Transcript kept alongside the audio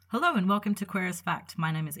Hello and welcome to Queer as Fact.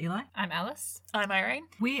 My name is Eli. I'm Alice. I'm Irene.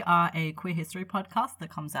 We are a queer history podcast that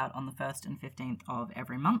comes out on the 1st and 15th of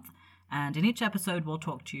every month. And in each episode, we'll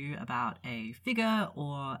talk to you about a figure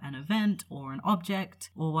or an event or an object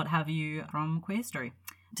or what have you from queer history.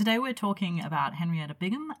 Today we're talking about Henrietta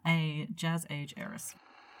Bingham, a Jazz Age heiress.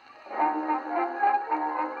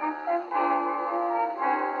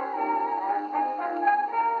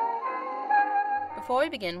 Before we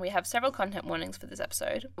begin, we have several content warnings for this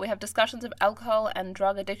episode. We have discussions of alcohol and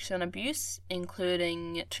drug addiction abuse,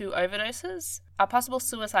 including 2 overdoses, a possible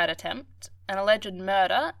suicide attempt, an alleged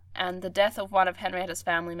murder, and the death of one of Henrietta's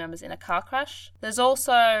family members in a car crash. There's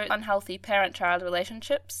also unhealthy parent-child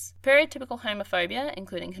relationships, peritypical homophobia,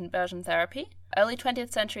 including conversion therapy, early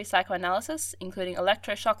 20th century psychoanalysis, including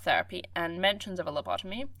electroshock therapy and mentions of a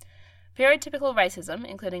lobotomy, peritypical racism,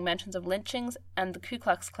 including mentions of lynchings and the Ku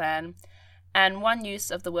Klux Klan, and one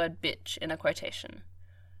use of the word bitch in a quotation.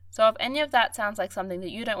 So if any of that sounds like something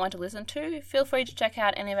that you don't want to listen to, feel free to check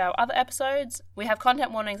out any of our other episodes. We have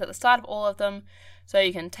content warnings at the start of all of them, so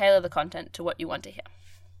you can tailor the content to what you want to hear.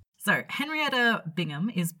 So, Henrietta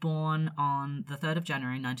Bingham is born on the 3rd of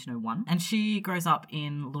January 1901, and she grows up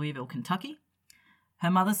in Louisville, Kentucky. Her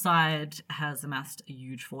mother's side has amassed a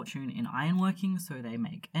huge fortune in ironworking, so they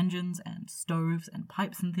make engines and stoves and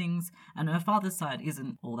pipes and things, and her father's side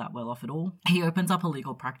isn't all that well off at all. He opens up a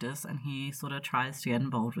legal practice and he sort of tries to get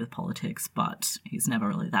involved with politics, but he's never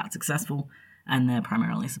really that successful, and they're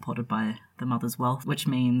primarily supported by the mother's wealth, which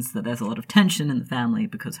means that there's a lot of tension in the family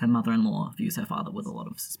because her mother-in-law views her father with a lot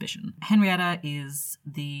of suspicion. Henrietta is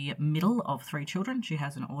the middle of 3 children. She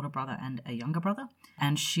has an older brother and a younger brother,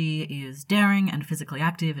 and she is daring and physically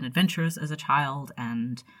active and adventurous as a child,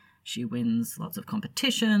 and she wins lots of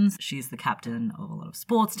competitions. She's the captain of a lot of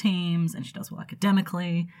sports teams, and she does well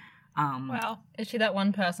academically. Wow. Is she that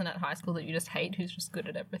one person at high school that you just hate who's just good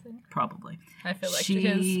at everything? Probably. I feel like she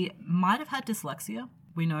is. She might have had dyslexia.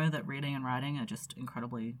 We know that reading and writing are just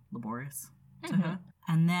incredibly laborious to her.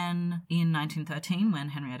 And then in 1913, when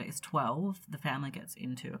Henrietta is 12, the family gets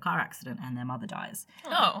into a car accident and their mother dies.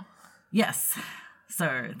 Oh. Yes.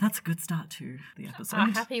 So that's a good start to the episode.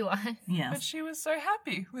 A happy life. Yes. But she was so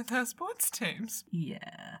happy with her sports teams.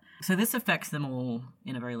 Yeah. So this affects them all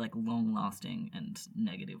in a very long-lasting and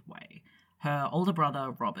negative way. Her older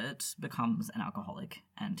brother, Robert, becomes an alcoholic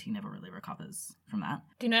and he never really recovers from that.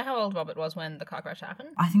 Do you know how old Robert was when the car crash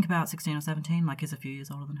happened? I think about 16 or 17, he's a few years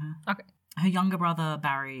older than her. Okay. Her younger brother,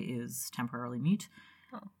 Barry, is temporarily mute.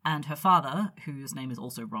 Oh. And her father, whose name is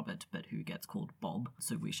also Robert, but who gets called Bob,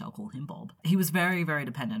 so we shall call him Bob. He was very, very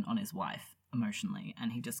dependent on his wife emotionally,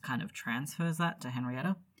 and he just kind of transfers that to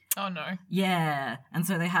Henrietta. Oh no. Yeah, and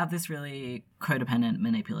so they have this really codependent,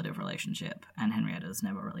 manipulative relationship, and Henrietta's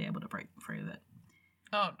never really able to break free of it.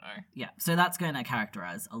 Oh no. Yeah, so that's going to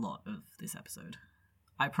characterize a lot of this episode.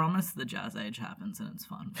 I promise the Jazz Age happens and it's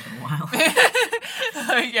fun for a while.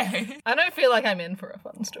 Okay. I don't feel like I'm in for a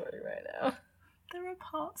fun story right now. There are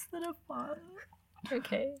parts that are fun.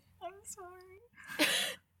 Okay. I'm sorry.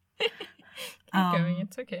 Keep going,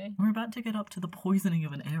 it's okay. We're about to get up to the poisoning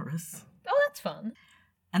of an heiress. Oh, that's fun.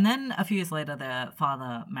 And then a few years later, their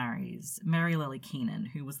father marries Mary Lily Keenan,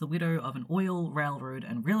 who was the widow of an oil, railroad,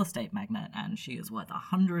 and real estate magnate, and she is worth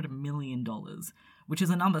 $100 million, which is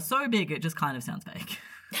a number so big it just kind of sounds fake.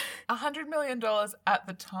 $100 million at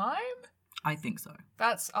the time? I think so.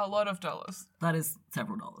 That's a lot of dollars. That is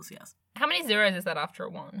several dollars, yes. How many zeros is that after a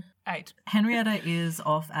 1? 8. Henrietta is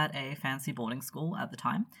off at a fancy boarding school at the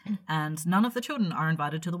time, and none of the children are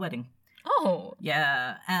invited to the wedding. Oh.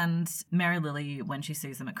 Yeah, and Mary Lily, when she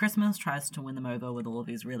sees them at Christmas, tries to win them over with all of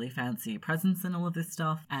these really fancy presents and all of this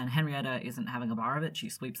stuff, and Henrietta isn't having a bar of it. She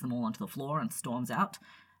sweeps them all onto the floor and storms out.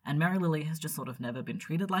 And Mary Lily has just sort of never been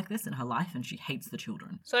treated like this in her life, and she hates the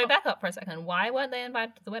children. So back up for a second. Why weren't they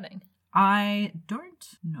invited to the wedding? I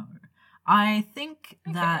don't know. I think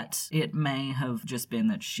that it may have just been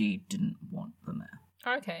that she didn't want them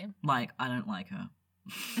there. Okay. I don't like her.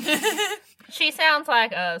 She sounds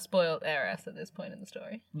like a spoiled heiress at this point in the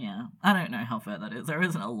story. Yeah, I don't know how fair that is. There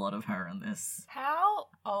isn't a lot of her in this. How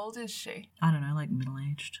old is she? I don't know,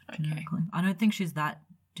 middle-aged, genetically. I don't think she's that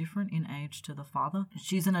different in age to the father.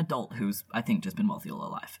 She's an adult who's, I think, just been wealthy all her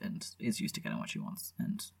life and is used to getting what she wants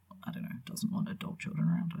and, I don't know, doesn't want adult children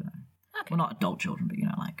around. I don't know. Okay. Well, not adult children, but,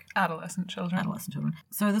 Adolescent children. adolescent children.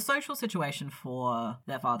 So the social situation for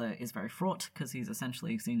their father is very fraught because he's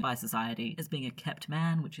essentially seen by society as being a kept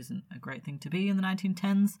man, which isn't a great thing to be in the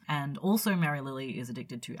 1910s. And also Mary Lily is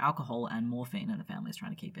addicted to alcohol and morphine and the family's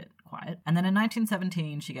trying to keep it quiet. And then in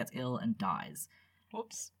 1917, she gets ill and dies.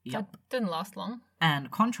 Whoops. Yep. That didn't last long.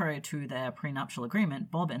 And contrary to their prenuptial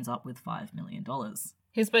agreement, Bob ends up with $5 million.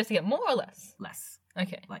 He's supposed to get more or less? Less.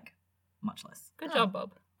 Okay. Like, much less. Good job,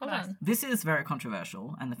 Bob. Well Nice. done. This is very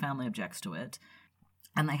controversial, and the family objects to it.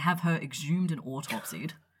 And they have her exhumed and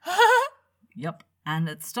autopsied. Yep. And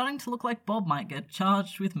it's starting to look like Bob might get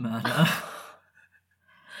charged with murder.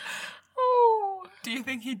 Oh, Do you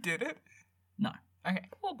think he did it? No. Okay.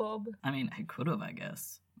 poor Bob. I mean, he could have, I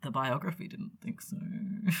guess. The biography didn't think so.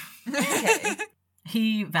 Okay.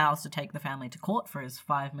 He vows to take the family to court for his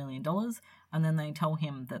 $5 million, and then they tell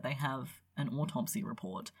him that they have an autopsy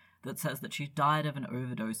report that says that she died of an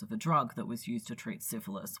overdose of a drug that was used to treat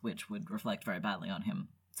syphilis, which would reflect very badly on him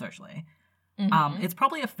socially. It's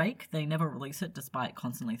probably a fake. They never release it, despite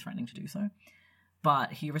constantly threatening to do so.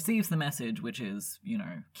 But he receives the message, which is,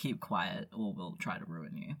 keep quiet or we'll try to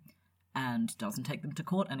ruin you. And doesn't take them to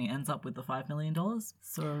court, and he ends up with the $5 million.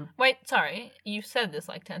 So, Wait, sorry. You said this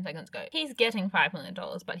like 10 seconds ago. He's getting $5 million,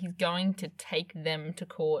 but he's going to take them to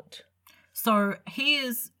court. so he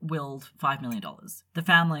is willed $5 million. The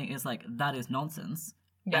family is like, that is nonsense,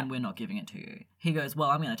 Yeah. and we're not giving it to you. He goes, well,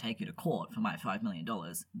 I'm going to take you to court for my $5 million.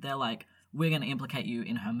 They're like, we're going to implicate you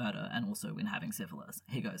in her murder and also in having syphilis.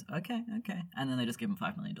 He goes, okay. And then they just give him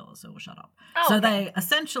 $5 million, so we'll shut up. Oh, so okay. they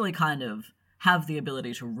essentially kind of have the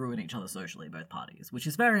ability to ruin each other socially, both parties, which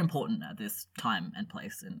is very important at this time and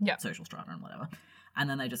place in Yeah. social strata and whatever. And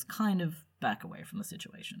then they just kind of back away from the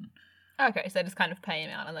situation. Okay, so they just kind of pay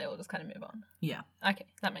him out and they all just kind of move on. Yeah. Okay,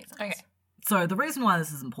 that makes sense. Okay. So the reason why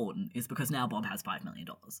this is important is because now Bob has $5 million.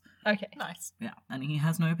 Okay. Nice. Yeah, and he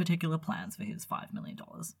has no particular plans for his $5 million.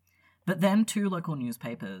 But then two local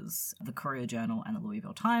newspapers, the Courier Journal and the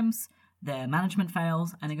Louisville Times, their management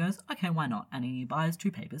fails, and he goes, okay, why not? And he buys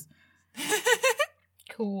two papers.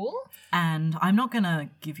 Cool. And I'm not going to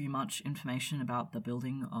give you much information about the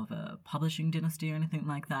building of a publishing dynasty or anything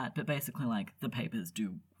like that, but basically, like, the papers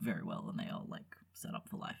do very well and they are, like, set up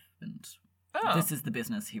for life. And Oh. this is the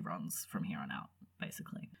business he runs from here on out,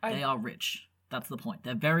 basically. I- They are rich. That's the point.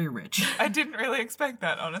 They're very rich. I didn't really expect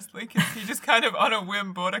that, honestly, because he just kind of on a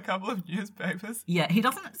whim bought a couple of newspapers. Yeah, he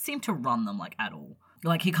doesn't seem to run them, like, at all.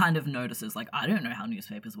 Like, he kind of notices, like, I don't know how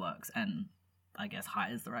newspapers works, and I guess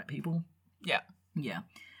hires the right people. Yeah. Yeah.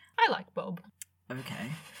 I like Bob.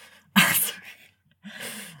 Okay.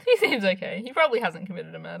 He seems okay. He probably hasn't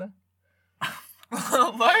committed a murder.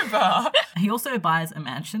 Low bar. He also buys a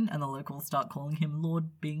mansion, and the locals start calling him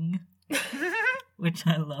Lord Bing, which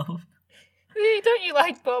I love. Don't you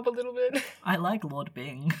like Bob a little bit? I like Lord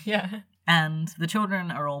Bing. Yeah. And the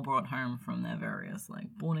children are all brought home from their various, like,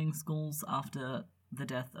 boarding schools after the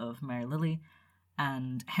death of Mary Lily.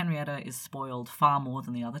 And Henrietta is spoiled far more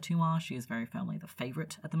than the other two are. She is very firmly the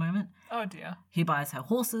favourite at the moment. Oh dear. He buys her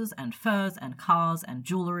horses and furs and cars and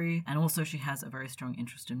jewellery. And also she has a very strong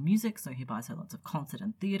interest in music, so he buys her lots of concert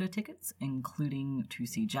and theatre tickets, including to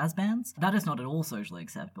see jazz bands. That is not at all socially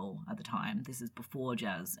acceptable at the time. This is before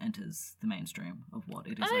jazz enters the mainstream of what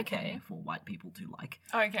it is okay for white people to like.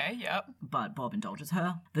 Okay, yep. But Bob indulges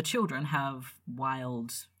her. The children have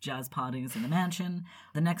wild jazz parties in the mansion.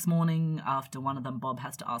 The next morning, after one of them, Bob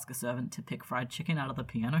has to ask a servant to pick fried chicken out of the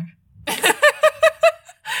piano.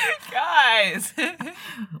 Guys!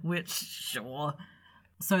 Which, sure.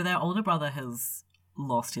 So their older brother has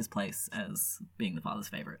lost his place as being the father's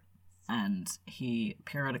favourite. And he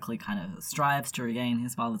periodically kind of strives to regain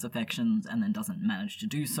his father's affections and then doesn't manage to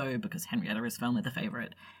do so because Henrietta is firmly the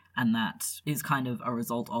favourite. And that is kind of a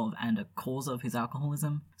result of and a cause of his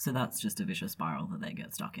alcoholism. So that's just a vicious spiral that they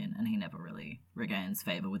get stuck in, and he never really regains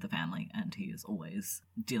favour with the family, and he is always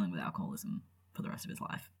dealing with alcoholism for the rest of his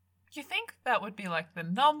life. You think that would be like the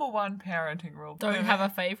number one parenting rule? Don't have a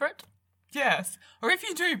favourite? Yes. Or if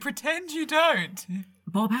you do, pretend you don't.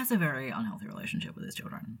 Bob has a very unhealthy relationship with his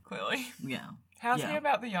children. Clearly. Yeah. How's Yeah. he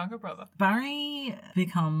about the younger brother? Barry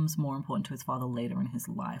becomes more important to his father later in his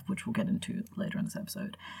life, which we'll get into later in this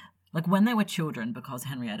episode. Like, when they were children, because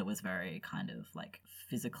Henrietta was very kind of, like,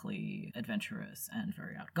 physically adventurous and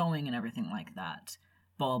very outgoing and everything like that,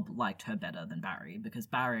 Bob liked her better than Barry, because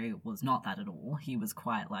Barry was not that at all. He was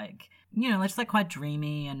quite, like, just, like, quite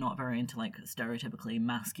dreamy and not very into, like, stereotypically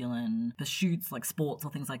masculine pursuits, like sports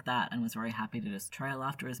or things like that, and was very happy to just trail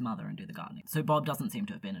after his mother and do the gardening. So Bob doesn't seem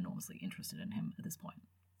to have been enormously interested in him at this point.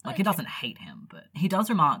 Like, he doesn't hate him, but he does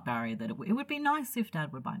remark, Barry, that it would be nice if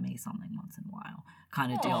Dad would buy me something once in a while,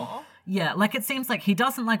 kind of deal. Aw. Yeah, like, it seems like he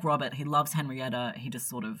doesn't like Robert, he loves Henrietta, he just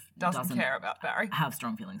sort of Doesn't care about Barry. have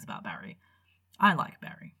strong feelings about Barry. I like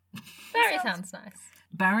Barry. Barry sounds nice.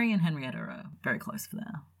 Barry and Henrietta are very close for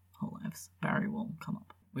their whole lives. Barry will come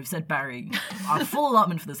up. We've said Barry, our full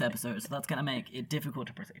allotment for this episode, so that's going to make it difficult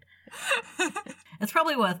to proceed. It's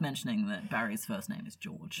probably worth mentioning that Barry's first name is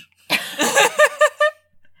George.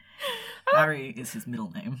 Barry is his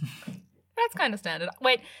middle name. That's kind of standard.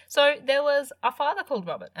 Wait, so there was a father called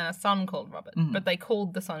Robert and a son called Robert, Mm. but they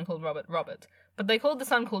called the son called Robert Robert. But they called the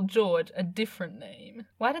son called George a different name.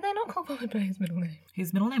 Why did they not call Robert by his middle name?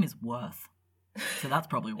 His middle name is Worth, so that's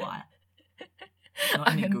probably why.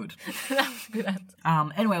 Not any good. That was a good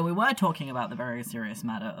answer. Anyway, we were talking about the very serious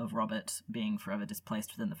matter of Robert being forever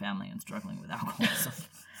displaced within the family and struggling with alcoholism.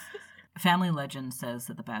 Family legend says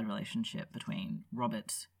that the bad relationship between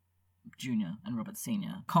Robert Jr. and Robert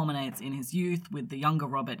Sr. culminates in his youth, with the younger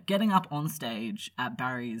Robert getting up on stage at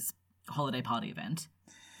Barry's holiday party event,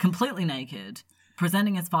 completely naked,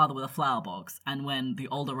 presenting his father with a flower box, and when the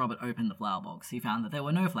older Robert opened the flower box, he found that there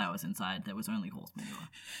were no flowers inside, there was only horse manure.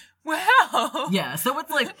 Wow. Yeah, so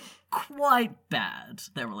it's like quite bad,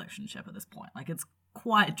 their relationship at this point. Like, it's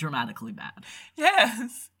quite dramatically bad.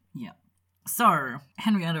 Yes. Yeah. So,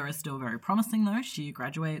 Henrietta is still very promising though. She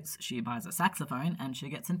graduates, she buys a saxophone, and she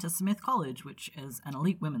gets into Smith College, which is an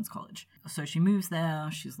elite women's college. So she moves there,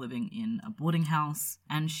 she's living in a boarding house,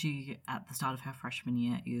 and she, at the start of her freshman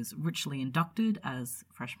year, is richly inducted, as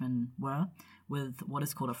freshmen were, with what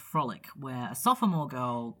is called a frolic, where a sophomore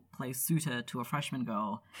girl plays suitor to a freshman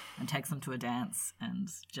girl and takes them to a dance and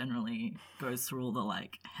generally goes through all the,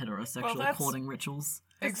 like, heterosexual that's- courting rituals.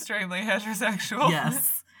 Extremely heterosexual.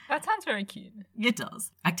 Yes. That sounds very cute. It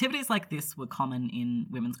does. Activities like this were common in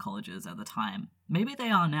women's colleges at the time. Maybe they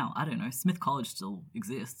are now. I don't know. Smith College still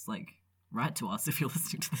exists. Like, write to us if you're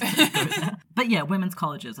listening to this. But yeah, women's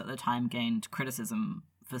colleges at the time gained criticism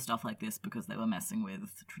for stuff like this because they were messing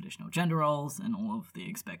with traditional gender roles and all of the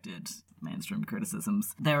expected mainstream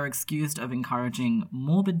criticisms. They were excused of encouraging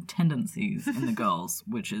morbid tendencies in the girls,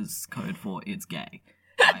 which is code for it's gay,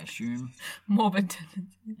 I assume. Morbid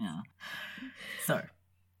tendency. Yeah. So,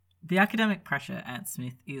 the academic pressure at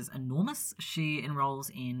Smith is enormous. She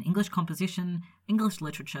enrolls in English composition, English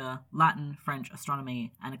literature, Latin, French,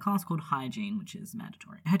 astronomy, and a class called hygiene, which is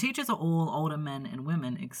mandatory. Her teachers are all older men and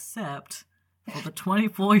women, except for the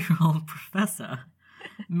 24-year-old professor,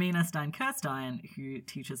 Mina Stein-Kirstein, who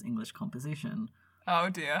teaches English composition. Oh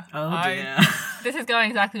dear. Oh dear. This is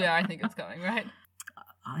going exactly where I think it's going, right?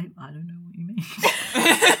 I don't know what you mean.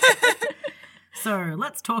 So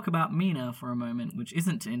let's talk about Mina for a moment, which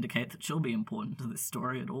isn't to indicate that she'll be important to this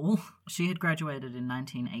story at all. She had graduated in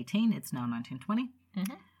 1918. It's now 1920.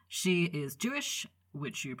 Mm-hmm. She is Jewish,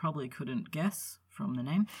 which you probably couldn't guess from the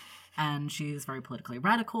name. And she is very politically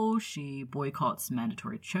radical. She boycotts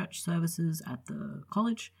mandatory church services at the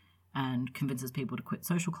college and convinces people to quit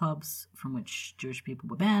social clubs from which Jewish people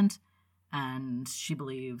were banned. And she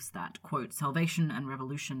believes that, quote, salvation and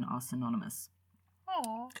revolution are synonymous.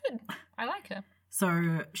 Oh, good. I like her.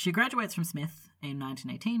 So she graduates from Smith in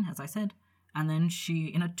 1918, as I said, and then she,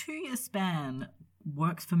 in a 2-year span,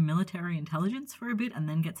 works for military intelligence for a bit and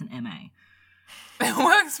then gets an MA. It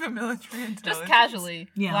works for military intelligence. Just casually.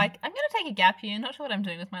 Yeah. Like, I'm going to take a gap year, not sure what I'm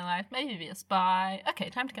doing with my life. Maybe be a spy. Okay,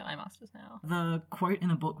 time to get my master's now. The quote in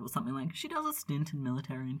the book was something like, she does a stint in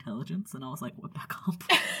military intelligence, and I was like, what, back up?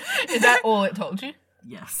 Is that all it told you?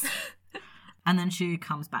 Yes. And then she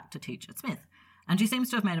comes back to teach at Smith. And she seems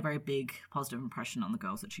to have made a very big positive impression on the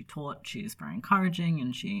girls that she taught. She's very encouraging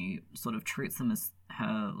and she sort of treats them as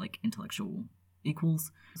her, like, intellectual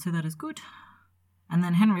equals. So that is good. And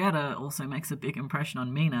then Henrietta also makes a big impression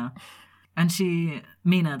on Mina. And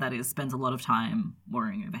Mina, that is, spends a lot of time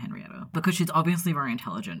worrying over Henrietta. Because she's obviously very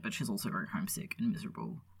intelligent, but she's also very homesick and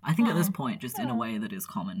miserable. I think at this point, just in a way that is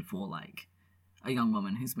common for, like, a young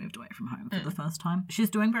woman who's moved away from home for the first time. She's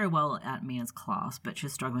doing very well at Mina's class, but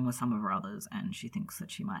she's struggling with some of her others, and she thinks that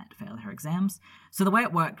she might fail her exams. So the way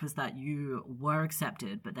it worked was that you were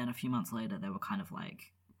accepted, but then a few months later there were kind of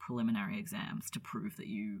like preliminary exams to prove that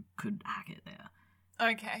you could hack it there.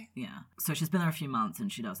 Okay. Yeah. So she's been there a few months,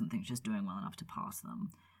 and she doesn't think she's doing well enough to pass them.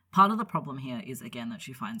 Part of the problem here is, again, that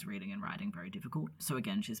she finds reading and writing very difficult. So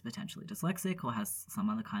again, she's potentially dyslexic or has some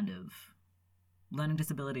other kind of learning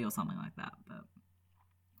disability or something like that. But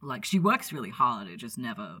like, she works really hard, it just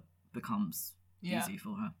never becomes easy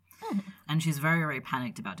for her. And she's very, very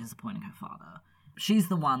panicked about disappointing her father. She's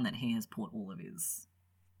the one that he has put all of his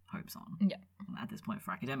hopes on at this point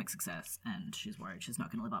for academic success, and she's worried she's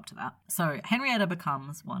not going to live up to that. So Henrietta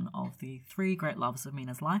becomes one of the 3 great loves of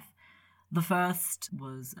Mina's life. The first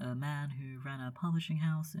was a man who ran a publishing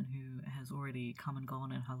house and who has already come and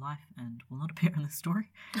gone in her life and will not appear in this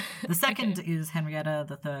story. The second is Henrietta.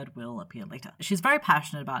 The third will appear later. She's very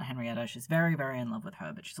passionate about Henrietta. She's very, very in love with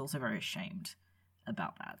her, but she's also very ashamed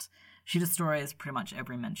about that. She destroys pretty much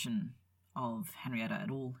every mention of Henrietta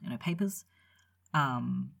at all in her papers.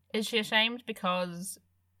 Is she ashamed because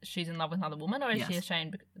she's in love with another woman, or is she Yes.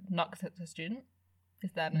 ashamed not because it's a student?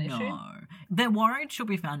 Is that an issue? No. They're worried she'll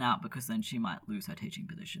be found out because then she might lose her teaching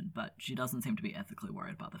position, but she doesn't seem to be ethically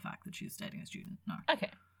worried about the fact that she's dating a student. No. Okay.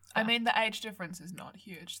 I mean, the age difference is not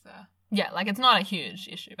huge there. Yeah, like it's not a huge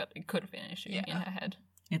issue, but it could have been an issue Yeah. in her head.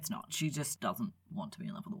 It's not. She just doesn't want to be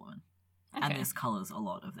in love with a woman. Okay. And this colours a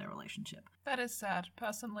lot of their relationship. That is sad.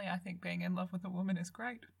 Personally, I think being in love with a woman is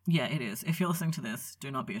great. Yeah, it is. If you're listening to this, do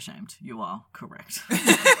not be ashamed. You are correct.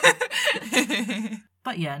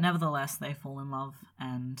 But yeah, nevertheless, they fall in love,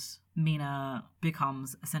 and Mina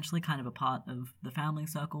becomes essentially kind of a part of the family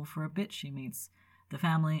circle for a bit. She meets the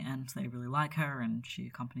family, and they really like her, and she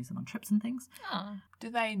accompanies them on trips and things. Oh. Do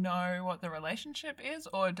they know what the relationship is,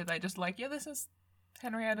 or do they just like, yeah, this is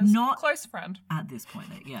Henrietta's Not- close friend? At this point,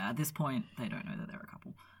 at this point, they don't know that they're a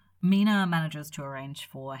couple. Mina manages to arrange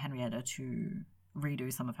for Henrietta to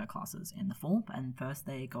redo some of her classes in the fall, and first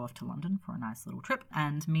they go off to London for a nice little trip,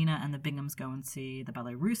 and Mina and the Binghams go and see the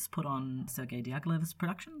Ballet Russe put on Sergei Diaghilev's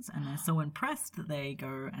productions, and they're so impressed that they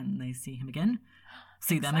go and they see him again.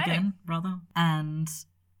 See them Exciting. again, rather. And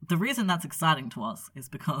the reason that's exciting to us is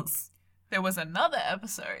because, There was another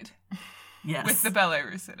episode yes, with the Ballet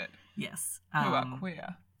Russe in it, yes, who are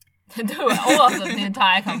queer. All of them, the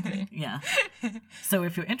entire company. yeah. So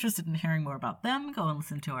if you're interested in hearing more about them, go and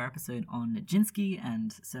listen to our episode on Nijinsky,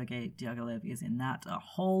 and Sergei Diaghilev is in that a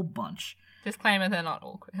whole bunch. Disclaimer, they're not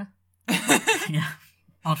all queer. Yeah.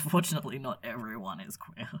 Unfortunately, not everyone is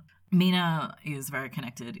queer. Mina is very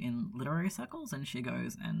connected in literary circles, and she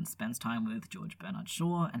goes and spends time with George Bernard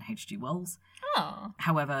Shaw and H.G. Wells. Oh.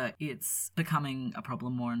 However, it's becoming a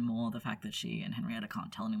problem more and more, the fact that she and Henrietta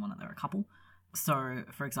can't tell anyone that they're a couple. So,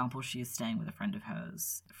 for example, she is staying with a friend of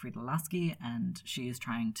hers, Frida Lasky, and she is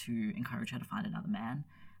trying to encourage her to find another man,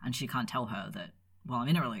 and she can't tell her that, well, I'm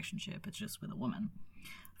in a relationship, it's just with a woman.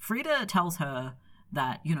 Frida tells her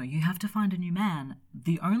that, you have to find a new man.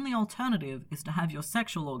 The only alternative is to have your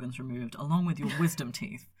sexual organs removed along with your wisdom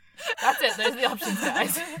teeth. That's it. Those are the options,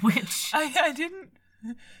 guys. Which, I didn't...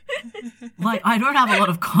 I don't have a lot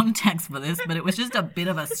of context for this, but it was just a bit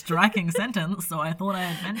of a striking sentence, so I thought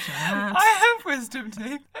I'd mention it. I have wisdom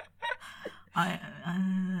teeth.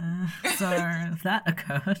 So that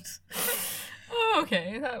occurred. Oh,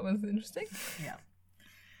 okay, that was interesting. Yeah.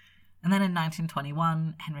 And then in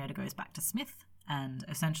 1921, Henrietta goes back to Smith and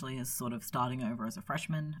essentially is sort of starting over as a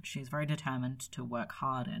freshman. She's very determined to work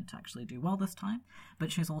hard and to actually do well this time,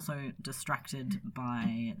 but she's also distracted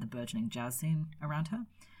by the burgeoning jazz scene around her.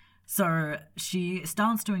 So she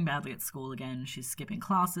starts doing badly at school again. She's skipping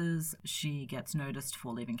classes. She gets noticed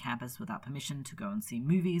for leaving campus without permission to go and see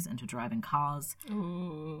movies and to drive in cars.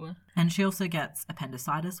 Ooh. And she also gets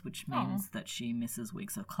appendicitis, which means that she misses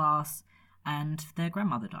weeks of class. And their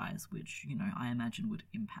grandmother dies, which, I imagine would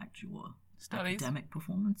impact your Studies. academic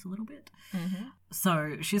performance a little bit. Mm-hmm.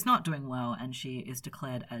 So she's not doing well, and she is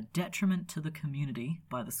declared a detriment to the community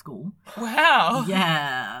by the school. Wow.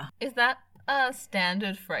 Yeah. Is that a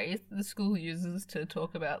standard phrase that the school uses to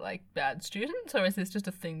talk about, bad students? Or is this just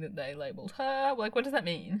a thing that they labelled her? What does that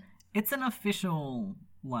mean? It's an official,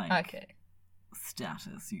 Okay.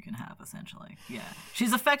 status you can have, essentially. Yeah.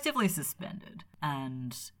 She's effectively suspended,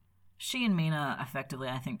 and she and Mina effectively,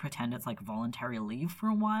 I think, pretend it's voluntary leave for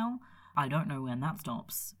a while. I don't know when that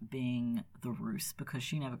stops being the Russe, because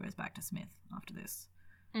she never goes back to Smith after this.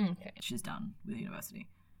 Okay. She's done with university.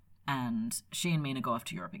 And she and Mina go off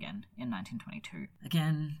to Europe again in 1922.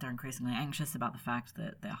 Again, they're increasingly anxious about the fact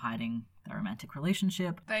that they're hiding their romantic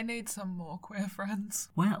relationship. They need some more queer friends.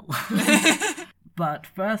 Well, but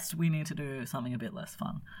first we need to do something a bit less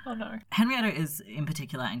fun. Oh no. Henrietta is in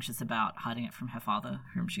particular anxious about hiding it from her father,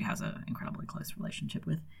 whom she has an incredibly close relationship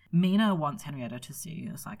with. Mina wants Henrietta to see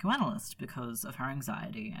a psychoanalyst because of her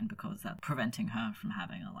anxiety and because that's preventing her from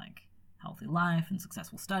having a healthy life and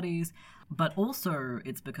successful studies, but also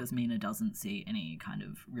it's because Mina doesn't see any kind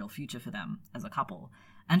of real future for them as a couple.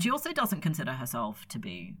 And she also doesn't consider herself to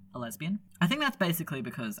be a lesbian. I think that's basically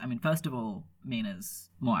because, first of all, Mina's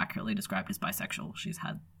more accurately described as bisexual. She's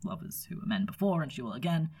had lovers who were men before and she will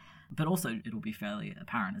again, but also it'll be fairly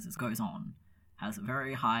apparent as this goes on, has a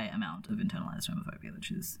very high amount of internalized homophobia that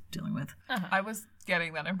she's dealing with. I was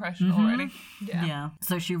getting that impression already. Yeah.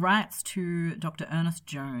 So she writes to Dr. Ernest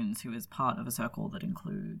Jones, who is part of a circle that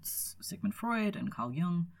includes Sigmund Freud and Carl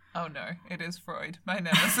Jung. Oh no, it is Freud, my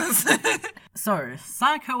nemesis. So,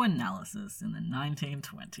 psychoanalysis in the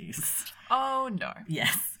 1920s. Oh no.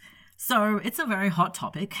 Yes. So, it's a very hot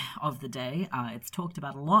topic of the day. It's talked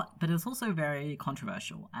about a lot, but it's also very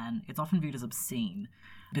controversial, and it's often viewed as obscene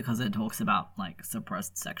because it talks about,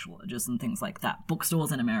 suppressed sexual urges and things like that.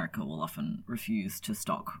 Bookstores in America will often refuse to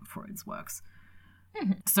stock Freud's works.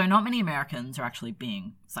 So not many Americans are actually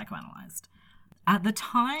being psychoanalyzed. At the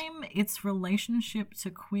time, its relationship to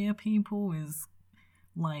queer people is,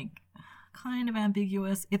 like, kind of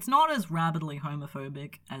ambiguous. It's not as rabidly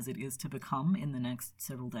homophobic as it is to become in the next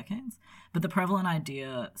several decades, but the prevalent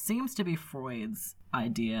idea seems to be Freud's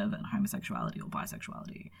idea that homosexuality or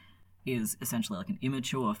bisexuality is essentially like an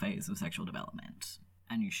immature phase of sexual development,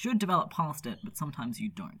 and you should develop past it, but sometimes you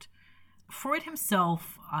don't. Freud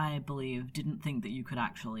himself, I believe, didn't think that you could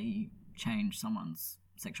actually change someone's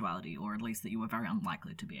sexuality, or at least that you were very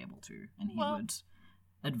unlikely to be able to, and he would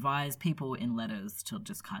advise people in letters to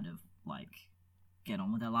just kind of, like, get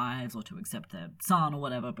on with their lives or to accept their son or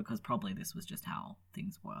whatever, because probably this was just how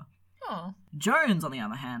things were. Oh. Jones, on the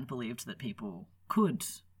other hand, believed that people could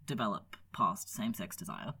develop past same-sex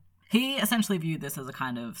desire. He essentially viewed this as a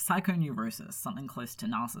kind of psychoneurosis, something close to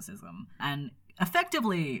narcissism, and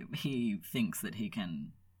effectively he thinks that he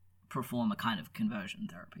can perform a kind of conversion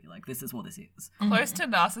therapy. Like, this is what this is. Close to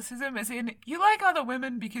narcissism as in, you like other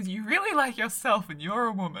women because you really like yourself and you're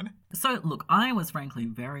a woman. So, look, I was frankly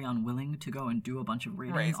very unwilling to go and do a bunch of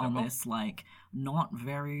reading Reasonable. on this, like, not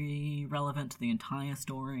very relevant to the entire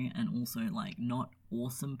story, and also, like, not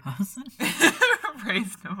awesome person.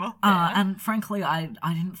 Reasonable. And frankly, I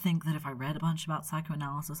didn't think that if I read a bunch about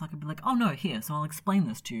psychoanalysis, I could be like, oh no, here, so I'll explain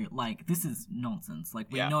this to you. Like, this is nonsense.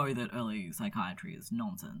 Like, we know that early psychiatry is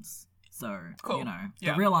nonsense. So, Cool. you know,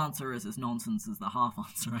 Yeah. the real answer is as nonsense as the half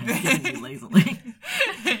answer I'm giving you lazily.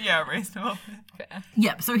 Yeah, reasonable. Fair.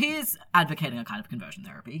 Yeah, so he's advocating a kind of conversion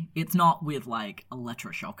therapy. It's not with, like,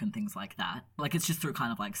 electroshock and things like that. Like, it's just through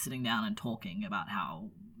kind of, like, sitting down and talking about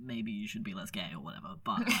how maybe you should be less gay or whatever.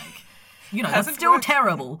 But, like, you know, that's Hasn't still worked.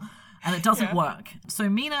 terrible, and it doesn't Yeah. work. So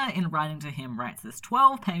Mina, in writing to him, writes this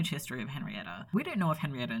 12-page history of Henrietta. We don't know if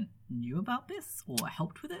Henrietta knew about this or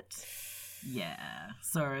helped with it. Yeah,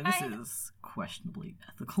 so this is questionably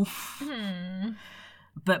ethical.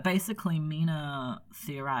 But basically, Mina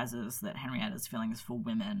theorizes that Henrietta's feelings for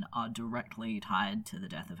women are directly tied to the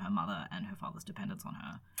death of her mother and her father's dependence on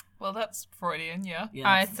her. Well, that's Freudian, yeah. Yeah,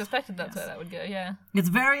 I it's- suspected that's where that would go, yeah. It's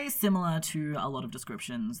very similar to a lot of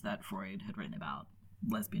descriptions that Freud had written about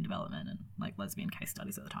lesbian development and, like, lesbian case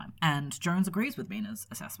studies at the time. And Jones agrees with Mina's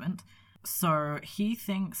assessment. So he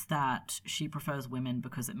thinks that she prefers women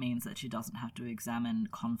because it means that she doesn't have to examine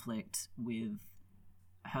conflict with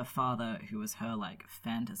her father, who was her, like,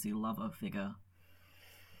 fantasy lover figure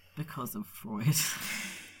because of Freud.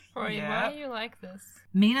 Rory, Yeah. why are you like this?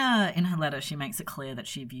 Mina, in her letter, she makes it clear that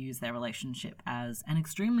she views their relationship as an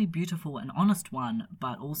extremely beautiful and honest one,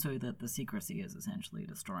 but also that the secrecy is essentially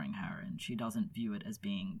destroying her, and she doesn't view it as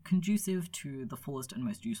being conducive to the fullest and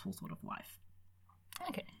most useful sort of life.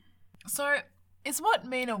 Okay. So, is what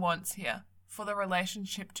Mina wants here for the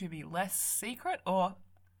relationship to be less secret or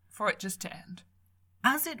for it just to end?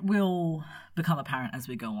 As it will become apparent as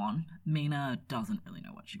we go on, Mina doesn't really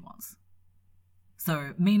know what she wants.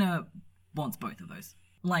 So Mina wants both of those.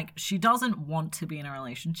 Like, she doesn't want to be in a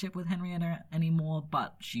relationship with Henrietta anymore,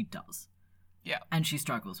 but she does. Yeah. And she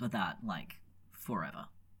struggles with that, like, forever.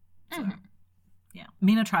 So, yeah.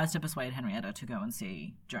 Mina tries to persuade Henrietta to go and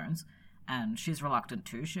see Jones, and she's reluctant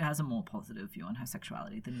to. She has a more positive view on her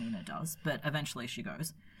sexuality than Mina does, but eventually she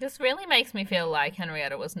goes. This really makes me feel like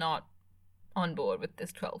Henrietta was not on board with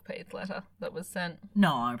this 12-page letter that was sent.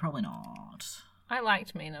 No, probably not. I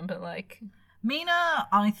liked Mina, but, like... Mina,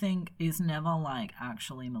 I think, is never, like,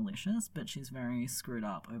 actually malicious, but she's very screwed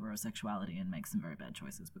up over her sexuality and makes some very bad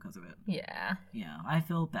choices because of it. Yeah. Yeah, I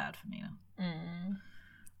feel bad for Mina.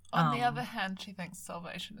 On the other hand, she thinks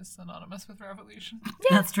salvation is synonymous with revolution.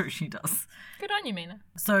 That's true, she does. Good on you, Mina.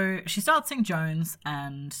 So she starts seeing Jones,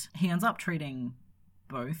 and he ends up treating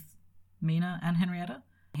both Mina and Henrietta.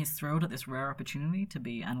 He's thrilled at this rare opportunity to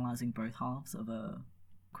be analysing both halves of a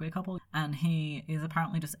queer couple, and he is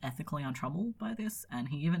apparently just ethically untroubled by this, and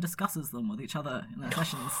he even discusses them with each other in their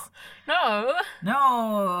sessions. No!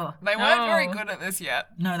 No! They weren't very No. good at this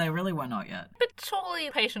yet. No, they really were not yet. But surely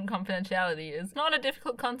patient confidentiality is not a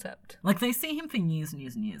difficult concept. Like, they see him for years and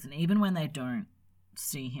years and years, and even when they don't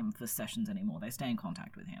see him for sessions anymore, they stay in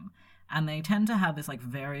contact with him. And they tend to have this, like,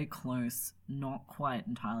 very close, not quite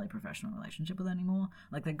entirely professional relationship with him anymore.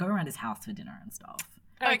 Like, they go around his house for dinner and stuff.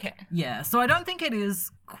 Okay. Yeah, so I don't think it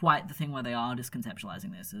is quite the thing where they are just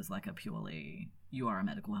conceptualizing this as, like, a purely, you are a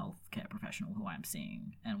medical health care professional who I'm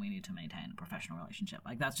seeing, and we need to maintain a professional relationship.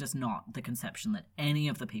 Like, that's just not the conception that any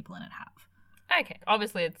of the people in it have. Okay.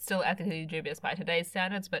 Obviously, it's still ethically dubious by today's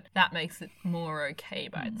standards, but that makes it more okay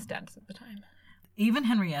by the standards of the time. Even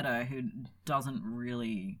Henrietta, who doesn't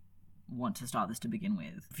really want to start this to begin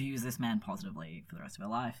with, views this man positively for the rest of her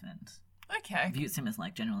life and Okay. views him as,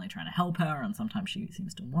 like, genuinely trying to help her, and sometimes she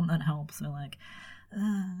seems to want that help, so, like,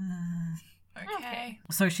 Okay.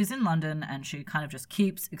 So she's in London and she kind of just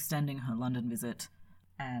keeps extending her London visit,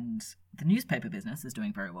 and the newspaper business is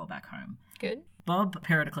doing very well back home. Good. Bob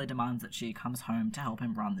periodically demands that she comes home to help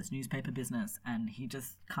him run this newspaper business, and he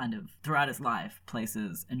just kind of, throughout his life,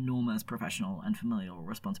 places enormous professional and familial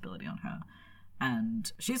responsibility on her.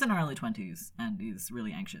 And she's in her early 20s and is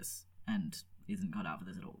really anxious and isn't cut out for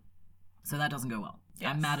this at all. So that doesn't go well.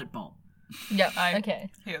 Yes. I'm mad at Bob. Yep. I Okay.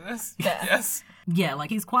 hear this. Yeah. Yes. Yeah, like,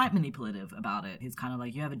 he's quite manipulative about it. He's kind of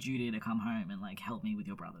like, you have a duty to come home and, like, help me with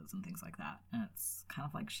your brothers and things like that. And it's kind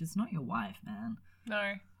of like, she's not your wife, man.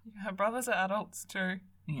 No. Her brothers are adults too.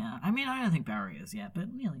 Yeah, I mean, I don't think Barry is yet,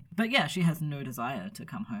 but nearly. But yeah, she has no desire to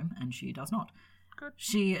come home, and she does not. Good.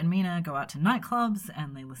 She and Mina go out to nightclubs,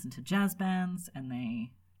 and they listen to jazz bands, and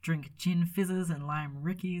they drink gin fizzes and lime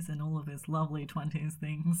rickies and all of this lovely 20s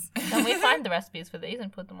things. And we find the recipes for these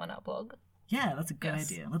and put them on our blog. Yeah, that's a good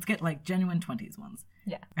Yes. idea. Let's get, like, genuine 20s ones.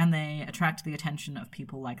 Yeah. And they attract the attention of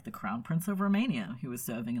people like the Crown Prince of Romania, who was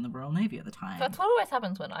serving in the Royal Navy at the time. That's what always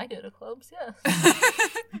happens when I go to clubs, yes.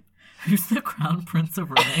 Who's the Crown Prince of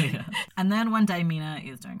Romania. And then one day Mina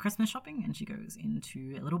is doing Christmas shopping and she goes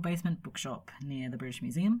into a little basement bookshop near the British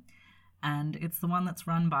Museum. And it's the one that's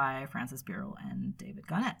run by Frances Birrell and David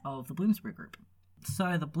Garnett of the Bloomsbury Group.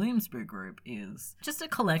 So the Bloomsbury Group is just a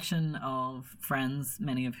collection of friends,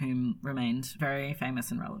 many of whom remained very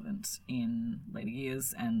famous and relevant in later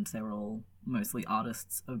years, and they were all mostly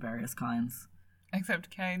artists of various kinds.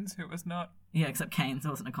 Except Keynes, who was not. Yeah, except Keynes,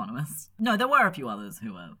 who was an economist. No, there were a few others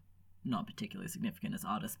who were not particularly significant as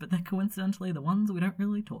artists, but they're coincidentally the ones we don't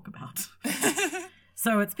really talk about.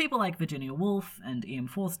 So it's people like Virginia Woolf and Ian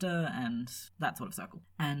Forster and that sort of circle.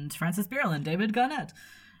 And Frances Birrell and David Garnett.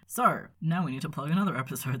 So now we need to plug another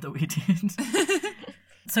episode that we did.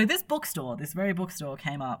 So this bookstore, this very bookstore,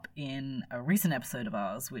 came up in a recent episode of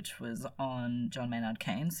ours, which was on John Maynard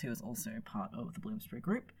Keynes, who was also part of the Bloomsbury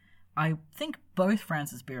Group. I think both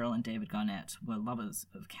Frances Birrell and David Garnett were lovers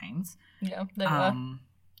of Keynes. Yeah, they were.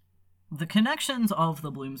 The connections of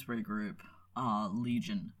the Bloomsbury Group are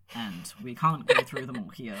legion, and we can't go through them all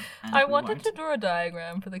here. And I we wanted won't. to draw a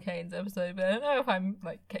diagram for the Keynes episode, but I don't know if I'm,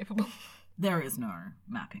 capable. There is no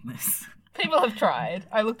mapping this. People have tried.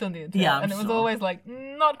 I looked on the internet, Yeah, I'm and it was sure. always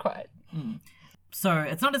not quite. So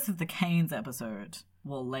it's not as if the Keynes episode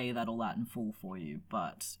will lay that all out in full for you,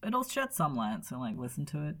 but it'll shed some light, so listen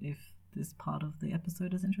to it if this part of the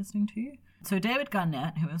episode is interesting to you. So David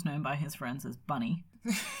Garnett, who is known by his friends as Bunny,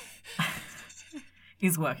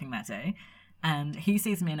 is working that day, and he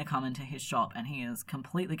sees Mina come into his shop and he is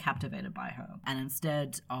completely captivated by her. And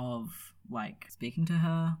instead of speaking to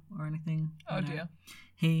her or anything, Oh dear.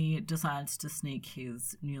 he decides to sneak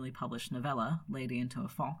his newly published novella, Lady into a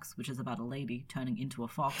Fox, which is about a lady turning into a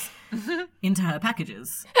fox, into her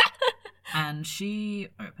packages. And she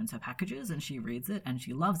opens her packages and she reads it and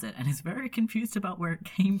she loves it and is very confused about where it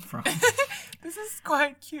came from. This is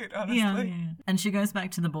quite cute, honestly. Yeah. And she goes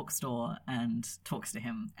back to the bookstore and talks to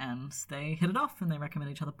him, and they hit it off and they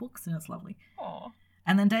recommend each other books, and it's lovely. Aw.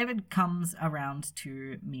 And then David comes around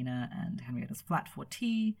to Mina and Henrietta's flat for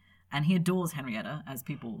tea, and he adores Henrietta, as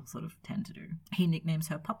people sort of tend to do. He nicknames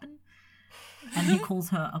her Puppin, and he calls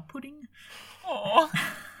her a pudding, Aw.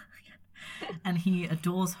 and he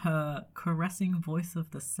adores her caressing voice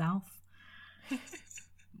of the South,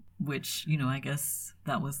 which, I guess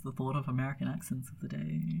that was the thought of American accents of the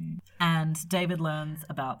day. And David learns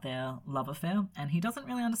about their love affair, and he doesn't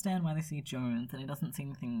really understand why they see Jones, and he doesn't see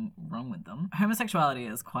anything wrong with them. Homosexuality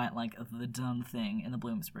is quite the done thing in the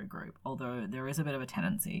Bloomsbury Group, although there is a bit of a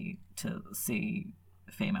tendency to see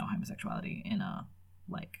female homosexuality in a,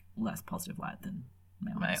 less positive light than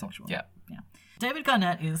male homosexuality. Yeah. David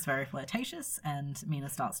Garnett is very flirtatious, and Mina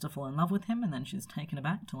starts to fall in love with him, and then she's taken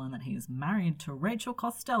aback to learn that he's married to Rachel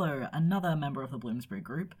Costello, another member of the Bloomsbury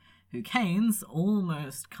Group, who Keynes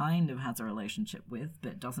almost kind of has a relationship with,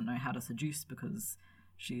 but doesn't know how to seduce because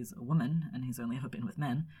she's a woman, and he's only ever been with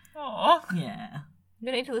men. Aw. Yeah.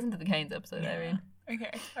 You need to listen to the Keynes episode, Irene.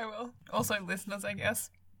 Okay, I will. Also, listeners, I guess.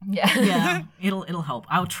 Yeah. Yeah, it'll help.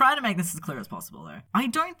 I'll try to make this as clear as possible, though. I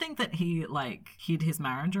don't think that he, hid his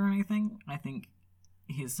marriage or anything. I think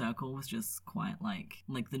his circle was just quite,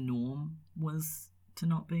 the norm was to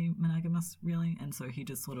not be monogamous, really. And so he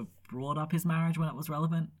just sort of brought up his marriage when it was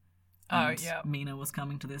relevant. And Oh, yeah. Mina was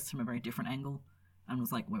coming to this from a very different angle and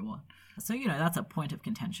was like, wait, what? So, that's a point of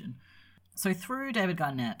contention. So through David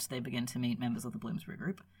Garnett, they begin to meet members of the Bloomsbury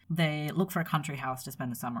Group. They look for a country house to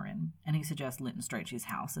spend the summer in, and he suggests Lytton Strachey's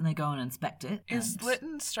house, and they go and inspect it. Is and...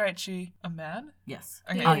 Lytton Strachey a man? Yes.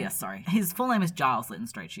 Okay. Oh, yes, sorry. His full name is Giles Lytton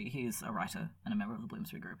Strachey. He's a writer and a member of the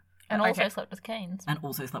Bloomsbury Group. And also Okay. slept with Keynes. And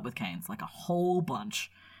also slept with Keynes, a whole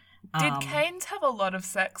bunch. Did Canes have a lot of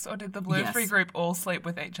sex, or did the Bloomsbury Yes. group all sleep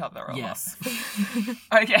with each other a Yes.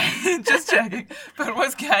 lot? Okay, just checking. But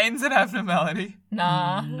was Canes an abnormality?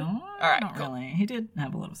 Nah. No, right, not cool. really. He did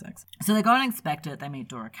have a lot of sex. So they go and inspect it. They meet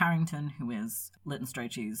Dora Carrington, who is Lytton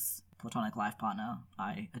Strachey's platonic life partner.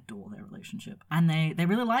 I adore their relationship. And they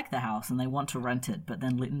really like the house and they want to rent it, but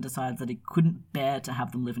then Lytton decides that he couldn't bear to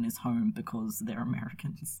have them live in his home because they're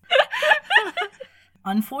Americans.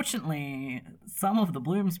 Unfortunately, some of the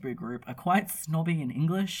Bloomsbury group are quite snobby in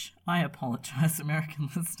English. I apologise, American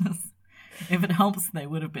listeners. If it helps, they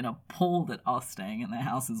would have been appalled at us staying in their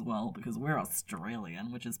house as well, because we're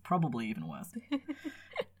Australian, which is probably even worse.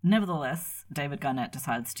 Nevertheless, David Garnett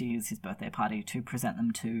decides to use his birthday party to present them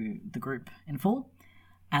to the group in full.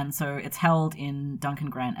 And so it's held in Duncan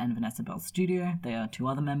Grant and Vanessa Bell's studio. They are two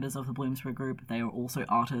other members of the Bloomsbury group. They are also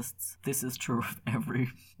artists. This is true of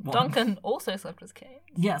everyone. Duncan also slept with Canes.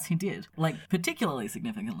 Yes, he did. Like, particularly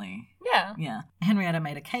significantly. Yeah. Yeah. Henrietta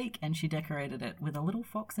made a cake and she decorated it with a little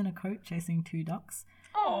fox in a coat chasing two ducks,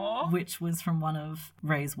 Aww. which was from one of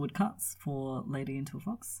Ray's woodcuts for Lady into a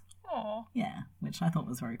Fox. Aww. Yeah, which I thought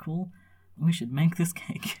was very cool. We should make this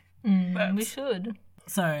cake. We should.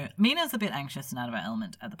 So, Mina's a bit anxious and out of her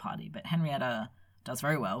element at the party, but Henrietta does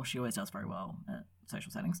very well. She always does very well at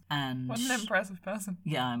social settings. And What an impressive person.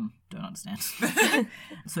 yeah, I don't understand.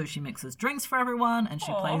 So she mixes drinks for everyone and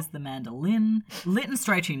she Aw. plays the mandolin. Lytton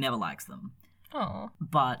Strachey never likes them, Oh.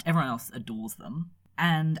 but everyone else adores them.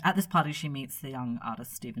 And at this party, she meets the young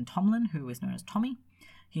artist Stephen Tomlin, who is known as Tommy.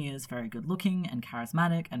 He is very good looking and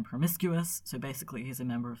charismatic and promiscuous, so basically he's a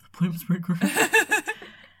member of the Bloomsbury group.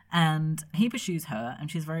 And he pursues her,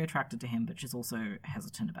 and she's very attracted to him, but she's also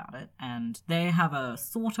hesitant about it. And they have a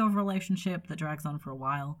sort of relationship that drags on for a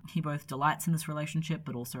while. He both delights in this relationship,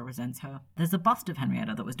 but also resents her. There's a bust of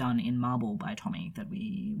Henrietta that was done in marble by Tommy that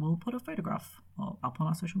we will put a photograph up on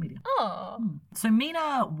our social media. Oh. So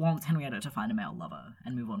Mina wants Henrietta to find a male lover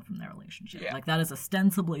and move on from their relationship. Yeah. Like, that is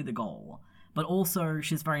ostensibly the goal. But also,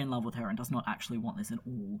 she's very in love with her and does not actually want this at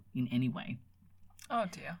all in any way. Oh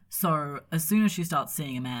dear. So as soon as she starts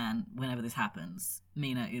seeing a man, whenever this happens,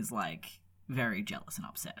 Mina is like very jealous and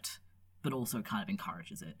upset, but also kind of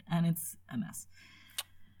encourages it. And it's a mess.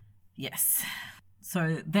 Yes.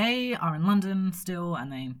 So they are in London still,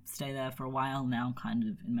 and they stay there for a while now, kind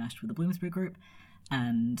of enmeshed with the Bloomsbury group.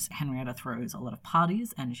 And Henrietta throws a lot of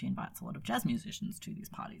parties, and she invites a lot of jazz musicians to these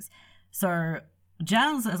parties. So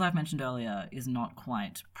jazz, as I've mentioned earlier, is not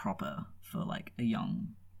quite proper for like a young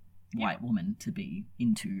white woman to be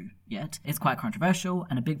into yet. It's quite controversial,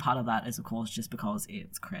 and a big part of that is, of course, just because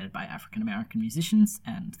it's created by African-American musicians,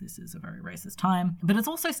 and this is a very racist time. But it's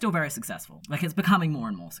also still very successful. Like, it's becoming more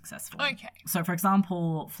and more successful. Okay. So, for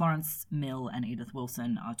example, Florence Mill and Edith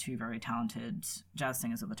Wilson are two very talented jazz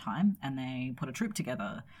singers of the time, and they put a troupe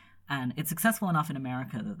together, and it's successful enough in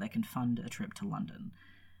America that they can fund a trip to London.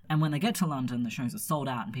 And when they get to London, the shows are sold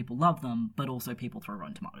out and people love them, but also people throw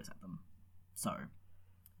Rotten Tomatoes at them. So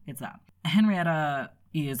it's that. Henrietta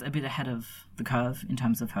is a bit ahead of the curve in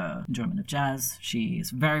terms of her enjoyment of jazz. She is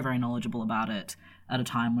very, very knowledgeable about it at a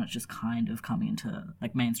time when it's just kind of coming into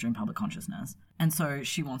like mainstream public consciousness. And so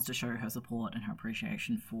she wants to show her support and her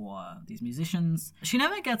appreciation for these musicians. She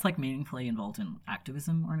never gets like meaningfully involved in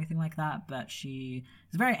activism or anything like that, but she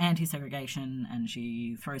is very anti-segregation and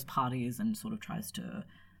she throws parties and sort of tries to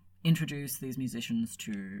introduce these musicians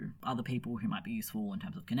to other people who might be useful in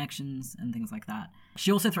terms of connections and things like that.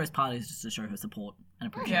 She also throws parties just to show her support and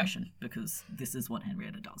appreciation because this is what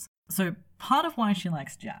Henrietta does. So part of why she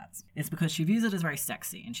likes jazz is because she views it as very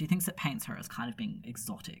sexy and she thinks it paints her as kind of being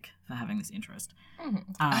exotic for having this interest.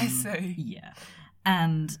 I see. Yeah.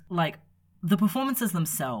 And like the performances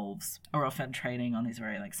themselves are often trading on these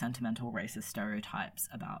very like sentimental racist stereotypes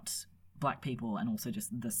about Black people and also just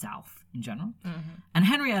the South in general. And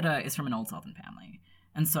Henrietta is from an old Southern family.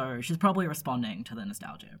 And so she's probably responding to the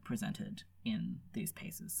nostalgia presented in these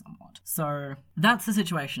pieces somewhat. So that's the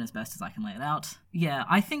situation as best as I can lay it out. Yeah,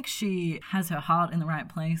 I think she has her heart in the right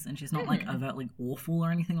place and she's not like overtly awful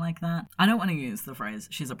or anything like that. I don't want to use the phrase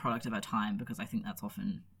she's a product of her time because I think that's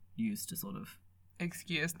often used to sort of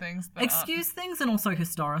Excuse things. That excuse things and also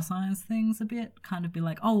historicize things a bit. Kind of be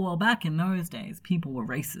like, oh, well, back in those days, people were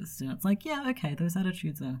racist. And it's like, yeah, okay, those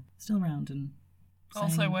attitudes are still around and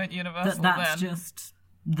also saying weren't universal that's then. just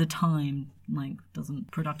the time, like,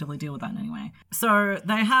 doesn't productively deal with that in any way. So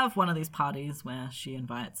they have one of these parties where she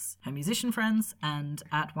invites her musician friends, and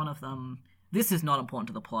at one of them, this is not important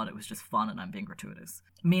to the plot, it was just fun and I'm being gratuitous.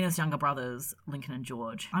 Mina's younger brothers, Lincoln and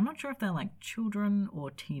George, I'm not sure if they're like children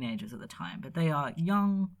or teenagers at the time, but they are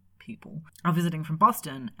young people, are visiting from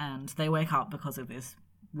Boston, and they wake up because of this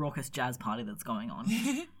raucous jazz party that's going on.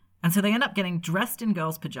 And so they end up getting dressed in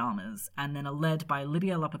girls' pajamas and then are led by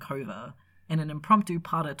Lydia Lopakova in an impromptu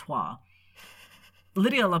pas de trois.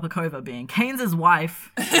 Lydia Lopakova being Keynes's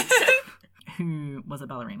wife, who was a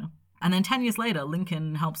ballerina. And then 10 years later,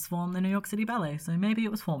 Lincoln helps form the New York City Ballet, so maybe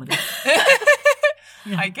it was formative.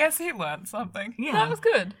 I guess he learned something. Yeah. That was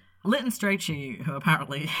good. Lytton Strachey, who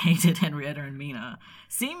apparently hated Henrietta and Mina,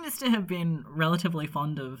 seems to have been relatively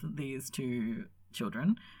fond of these two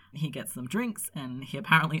children. He gets them drinks, and he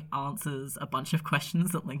apparently answers a bunch of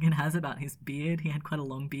questions that Lincoln has about his beard. He had quite a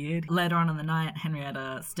long beard. Later on in the night,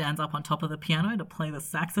 Henrietta stands up on top of the piano to play the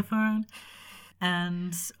saxophone.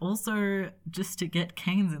 And also, just to get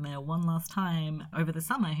Keynes in there one last time, over the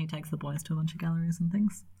summer, he takes the boys to a bunch of galleries and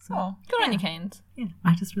things. So, Oh, Good on you, Keynes. yeah,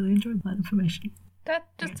 I just really enjoyed that information.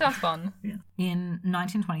 That just sounds fun. Yeah. In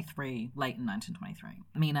 1923, late in 1923,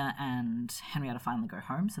 Mina and Henrietta finally go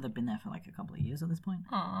home, so they've been there for like a couple of years at this point.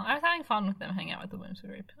 Aw, I was having fun with them hanging out with the Whimsy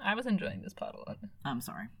group. I was enjoying this part a lot. I'm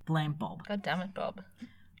sorry. Blame Bob. God damn it, Bob.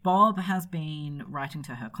 Bob has been writing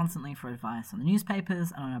to her constantly for advice on the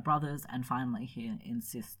newspapers and on her brothers, and finally he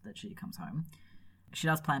insists that she comes home. She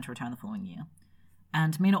does plan to return the following year.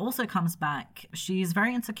 And Mina also comes back. She's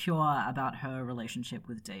very insecure about her relationship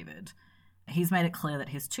with David. He's made it clear that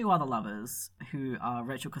his two other lovers, who are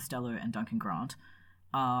Rachel Costello and Duncan Grant,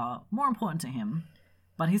 are more important to him,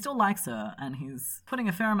 but he still likes her, and he's putting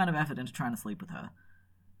a fair amount of effort into trying to sleep with her.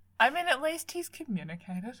 I mean, at least he's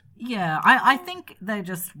communicated. Yeah, I think they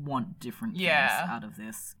just want different things Yeah. out of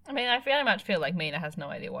this. I mean, I very much feel like Mina has no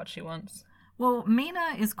idea what she wants. Well,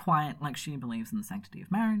 Mina is quite, like, she believes in the sanctity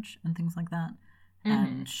of marriage and things like that,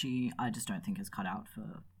 and I just don't think is cut out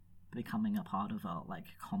for becoming a part of a, like,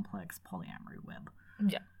 complex polyamory web.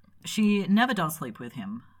 Yeah. She never does sleep with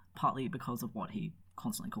him, partly because of what he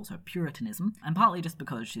constantly calls her Puritanism, and partly just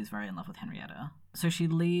because she's very in love with Henrietta. So she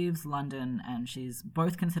leaves London, and she's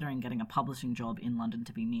both considering getting a publishing job in London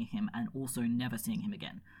to be near him and also never seeing him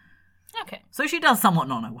again. Okay. So she does somewhat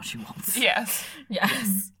not know what she wants. Yes.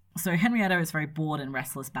 Yes. So Henrietta is very bored and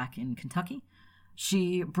restless back in Kentucky.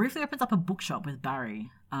 She briefly opens up a bookshop with Barry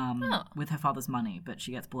with her father's money, but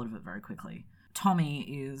she gets bored of it very quickly. Tommy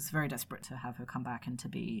is very desperate to have her come back and to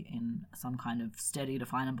be in some kind of steady,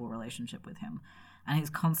 definable relationship with him. And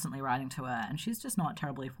he's constantly writing to her, and she's just not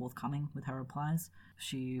terribly forthcoming with her replies.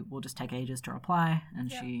 She will just take ages to reply,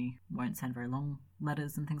 and she won't send very long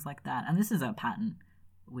letters and things like that. And this is a pattern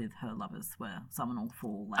with her lovers, where someone will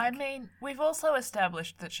fall like... I mean, we've also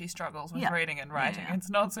established that she struggles with Yeah. reading and writing. Yeah.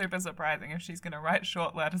 It's not super surprising if she's going to write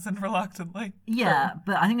short letters and reluctantly. Yeah,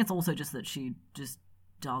 but I think it's also just that she just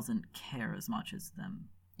doesn't care as much as them.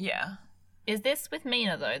 Yeah. Is this with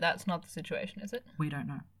Mina, though? That's not the situation, is it? We don't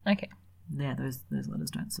know. Okay. Yeah, those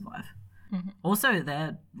letters don't survive. Mm-hmm. Also,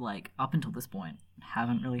 they're, like, up until this point,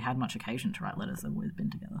 haven't really had much occasion to write letters. They've always been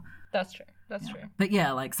together. That's true. That's true. But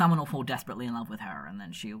yeah, like, someone will fall desperately in love with her, and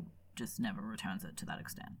then she just never returns it to that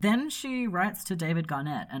extent. Then she writes to David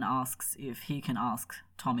Garnett and asks if he can ask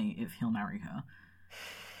Tommy if he'll marry her.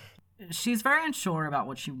 She's very unsure about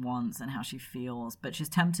what she wants and how she feels, but she's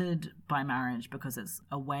tempted by marriage because it's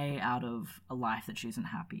a way out of a life that she isn't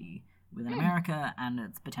happy with in America, and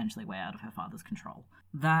it's potentially way out of her father's control.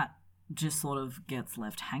 That just sort of gets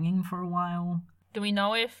left hanging for a while. Do we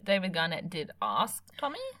know if David Garnett did ask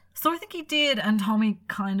Tommy? So I think he did, and Tommy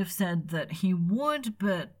kind of said that he would,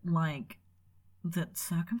 but, like, that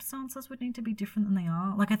circumstances would need to be different than they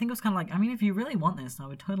are. Like, I think it was kind of like, I mean, if you really want this, I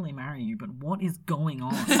would totally marry you, but what is going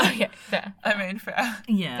on? Okay, fair. I mean, fair.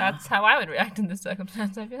 Yeah. That's how I would react in this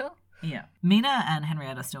circumstance, I feel. Yeah. Mina and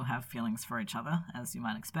Henrietta still have feelings for each other, as you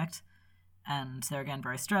might expect. And they're again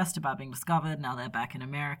very stressed about being discovered. Now they're back in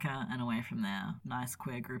America and away from their nice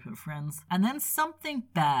queer group of friends. And then something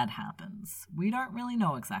bad happens. We don't really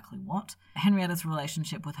know exactly what. Henrietta's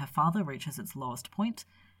relationship with her father reaches its lowest point,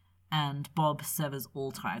 and Bob severs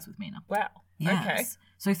all ties with Mina. Wow. Yes. Okay.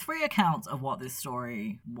 So 3 accounts of what this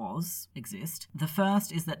story exist. The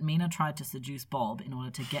first is that Mina tried to seduce Bob in order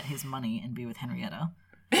to get his money and be with Henrietta.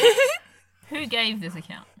 Who gave this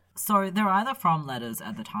account? So they're either from letters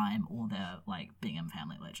at the time or they're, like, Bingham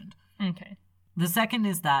family legend. Okay. The second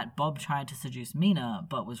is that Bob tried to seduce Mina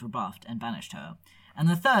but was rebuffed and banished her. And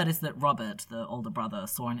the third is that Robert, the older brother,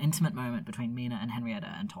 saw an intimate moment between Mina and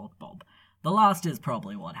Henrietta and told Bob. The last is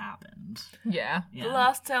probably what happened. Yeah. Yeah. The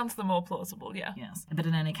last sounds the more plausible, yeah. Yes. But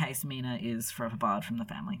in any case, Mina is forever barred from the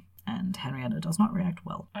family, and Henrietta does not react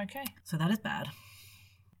well. Okay. So that is bad.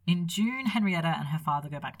 In June, Henrietta and her father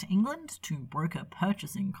go back to England to broker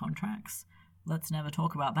purchasing contracts. Let's never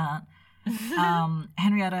talk about that.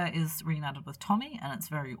 Henrietta is reunited with Tommy, and it's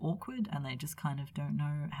very awkward, and they just kind of don't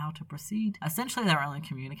know how to proceed. Essentially, they're only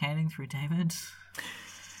communicating through David.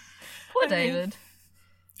 Poor I mean, David.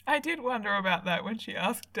 I did wonder about that when she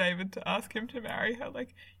asked David to ask him to marry her.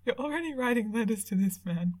 Like, you're already writing letters to this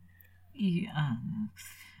man. Yeah.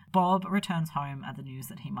 Bob returns home at the news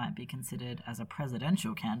that he might be considered as a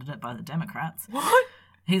presidential candidate by the Democrats. What?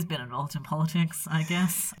 He's been involved in politics, I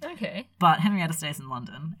guess. Okay. But Henrietta stays in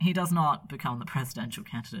London. He does not become the presidential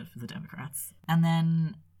candidate for the Democrats. And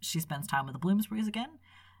then she spends time with the Bloomsburys again.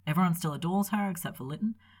 Everyone still adores her except for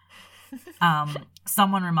Lytton.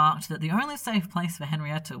 Someone remarked that the only safe place for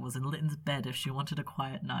Henrietta was in Lytton's bed if she wanted a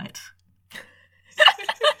quiet night.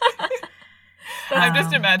 I'm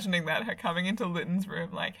just imagining that, her coming into Lytton's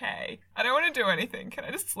room like, hey, I don't want to do anything. Can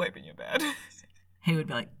I just sleep in your bed? He would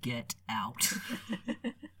be like, get out.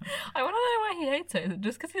 I want to know why he hates her. Is it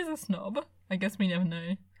just because he's a snob? I guess we never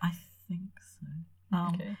know. I think so.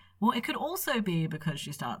 Okay. Well, it could also be because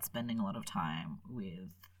she starts spending a lot of time with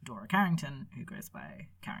Dora Carrington, who goes by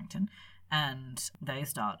Carrington, and they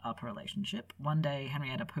start up a relationship. One day,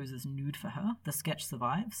 Henrietta poses nude for her. The sketch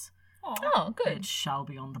survives. Oh, good. It shall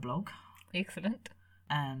be on the blog. Excellent.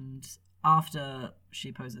 And after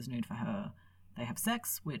she poses nude for her, they have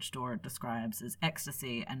sex, which Dora describes as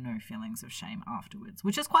ecstasy and no feelings of shame afterwards,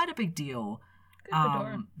 which is quite a big deal. Good for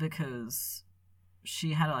Dora. Because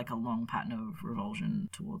she had a long pattern of revulsion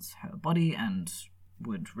towards her body and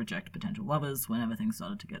would reject potential lovers whenever things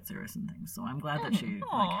started to get serious and things. So I'm glad that she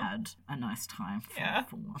had a nice time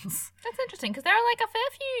for once. That's interesting, because there are a fair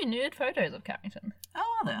few nude photos of Carrington.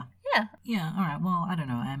 Oh, are there? Yeah. Yeah, all right. Well, I don't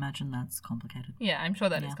know. I imagine that's complicated. Yeah, I'm sure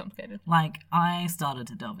that is complicated. I started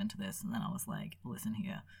to delve into this and then I was like, listen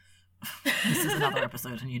here. This is another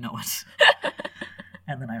episode and you know it.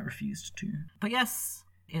 And then I refused to. But yes,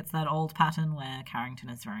 it's that old pattern where Carrington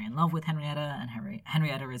is very in love with Henrietta and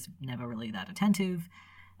Henrietta is never really that attentive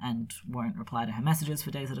and won't reply to her messages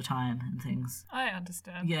for days at a time and things. I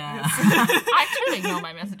understand. Yeah. I truly ignore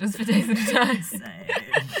my messages for days at a time. Same.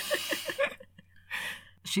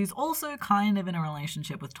 She's also kind of in a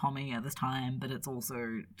relationship with Tommy at this time, but it's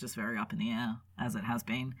also just very up in the air, as it has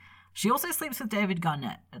been. She also sleeps with David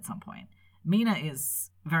Garnett at some point. Mina is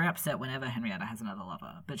very upset whenever Henrietta has another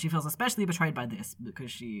lover, but she feels especially betrayed by this because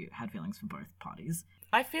she had feelings for both parties.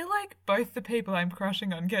 I feel like both the people I'm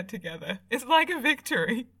crushing on get together. It's like a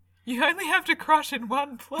victory. You only have to crush in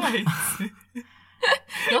one place.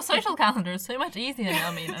 Your social calendar is so much easier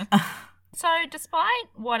now, Mina. So, despite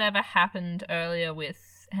whatever happened earlier with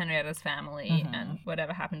Henrietta's family and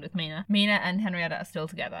whatever happened with Mina and Henrietta are still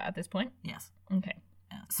together at this point? Yes. Okay.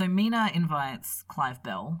 So Mina invites Clive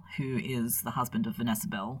Bell, who is the husband of Vanessa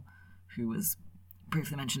Bell, who was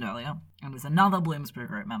briefly mentioned earlier, and was another Bloomsbury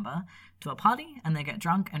Group member, to a party, and they get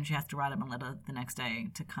drunk, and she has to write him a letter the next day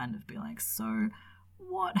to kind of be like, so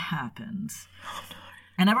what happened? Oh, no.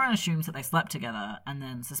 And everyone assumes that they slept together, and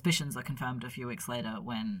then suspicions are confirmed a few weeks later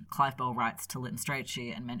when Clive Bell writes to Lytton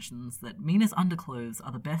Strachey and mentions that Mina's underclothes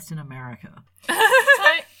are the best in America.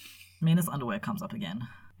 Mina's underwear comes up again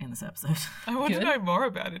in this episode. I want to know more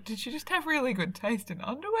about it. Did she just have really good taste in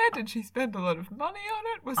underwear? Did she spend a lot of money on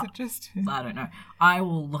it? Was it just... I don't know. I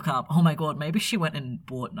will look up. Oh my god, maybe she went and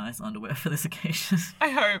bought nice underwear for this occasion. I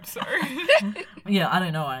hope so. Yeah, I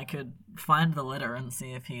don't know. I could find the letter and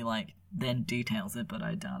see if he, then details it, but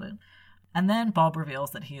I doubt it. And then Bob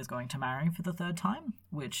reveals that he is going to marry for the third time,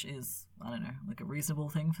 which is, I don't know, a reasonable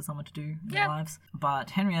thing for someone to do in their lives.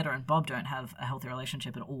 But Henrietta and Bob don't have a healthy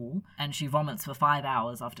relationship at all, and she vomits for 5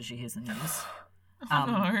 hours after she hears the news.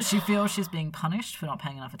 No. She feels she's being punished for not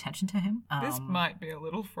paying enough attention to him. This might be a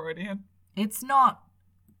little Freudian. It's not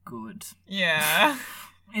good. Yeah.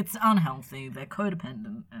 It's unhealthy. They're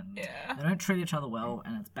codependent, and they don't treat each other well,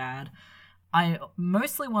 and it's bad. I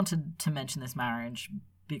mostly wanted to mention this marriage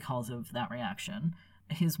because of that reaction.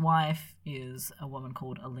 His wife is a woman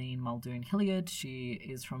called Aline Muldoon Hilliard. She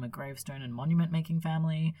is from a gravestone and monument making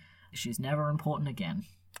family. She's never important again.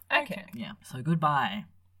 Okay. Yeah. So goodbye,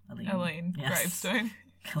 Aline. Aline Gravestone.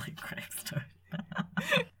 Aline Gravestone.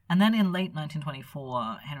 And then in late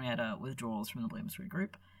 1924, Henrietta withdraws from the Bloomsbury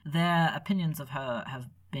Group. Their opinions of her have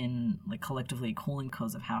been collectively calling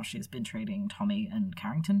because of how she's been treating Tommy and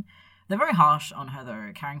Carrington. They're very harsh on her,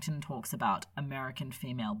 though. Carrington talks about American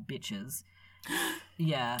female bitches.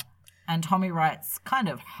 Yeah. And Tommy writes, kind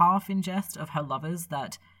of half in jest, of her lovers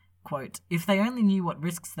that, quote, if they only knew what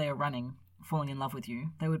risks they are running, falling in love with you,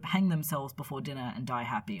 they would hang themselves before dinner and die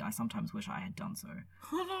happy. I sometimes wish I had done so.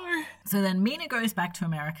 Oh, no. So then Mina goes back to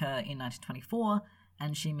America in 1924,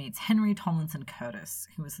 and she meets Henry Tomlinson Curtis,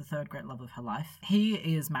 who is the third great love of her life. He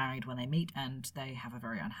is married when they meet, and they have a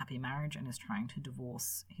very unhappy marriage and is trying to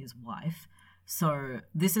divorce his wife. So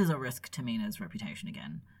this is a risk to Mina's reputation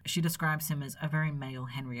again. She describes him as a very male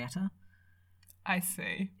Henrietta. I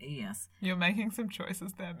see. Yes. You're making some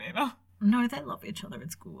choices there, Mina. No, they love each other.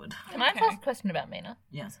 It's good. Can I Okay. ask a question about Mina?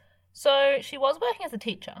 Yes. So she was working as a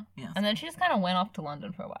teacher, Yes. and then she just kind of went off to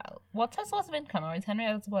London for a while. What's her source of income, or is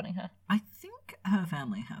Henrietta supporting her? I think her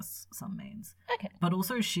family has some means. Okay. But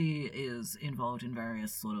also she is involved in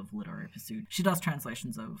various sort of literary pursuits. She does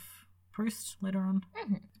translations of Proust later on.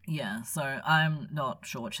 Mhm. Yeah, so I'm not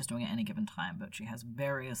sure what she's doing at any given time, but she has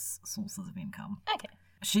various sources of income. Okay.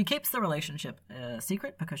 She keeps the relationship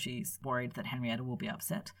secret because she's worried that Henrietta will be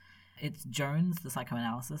upset. It's Jones, the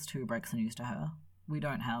psychoanalyst, who breaks the news to her. We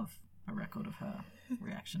don't have a record of her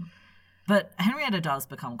reaction. But Henrietta does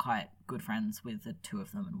become quite good friends with the two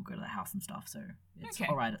of them and will go to the house and stuff, so it's Okay.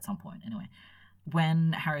 all right at some point. Anyway,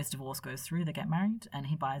 when Harry's divorce goes through, they get married and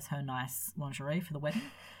he buys her nice lingerie for the wedding.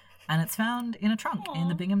 And it's found in a trunk in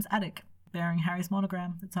the Bingham's attic, bearing Harry's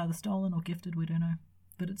monogram. It's either stolen or gifted, we don't know.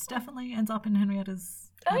 But it's definitely ends up in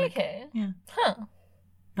Henrietta's attic. Okay. Yeah. Huh.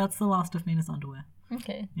 That's the last of Mina's underwear.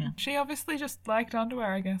 Okay. She obviously just liked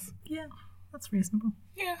underwear, I guess. Yeah, that's reasonable.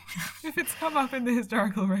 Yeah, if it's come up in the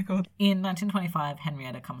historical record. In 1925,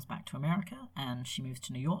 Henrietta comes back to America and she moves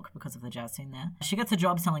to New York because of the jazz scene there. She gets a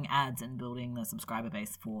job selling ads and building the subscriber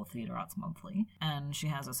base for Theatre Arts Monthly. And she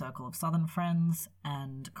has a circle of Southern friends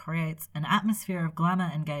and creates an atmosphere of glamour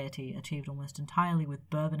and gaiety achieved almost entirely with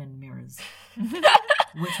bourbon and mirrors.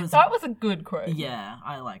 Which was That was a good quote. Yeah,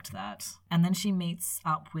 I liked that. And then she meets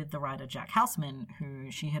up with the writer Jack Houseman,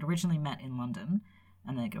 who she had originally met in London.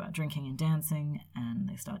 And they go out drinking and dancing, and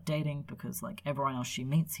they start dating because, like everyone else she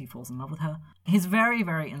meets, he falls in love with her. He's very,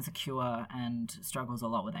 very insecure and struggles a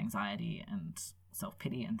lot with anxiety and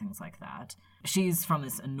self-pity and things like that. She's from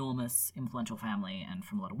this enormous, influential family and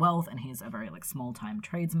from a lot of wealth, and he's a very, like, small-time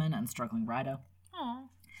tradesman and struggling writer. Aww.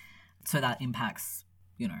 So that impacts,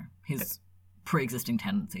 you know, his pre-existing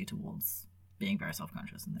tendency towards being very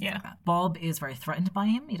self-conscious and things like that. Bob is very threatened by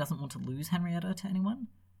him. He doesn't want to lose Henrietta to anyone.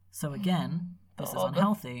 So again, this is Bob.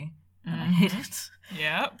 unhealthy, and I hate it.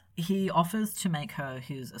 Yep. He offers to make her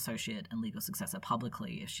his associate and legal successor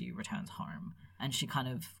publicly if she returns home. And she kind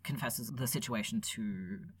of confesses the situation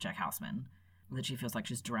to Jack Houseman, that she feels like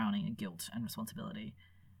she's drowning in guilt and responsibility.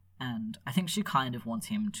 And I think she kind of wants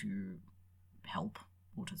him to help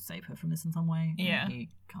or to save her from this in some way. Yeah. And he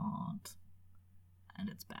can't. And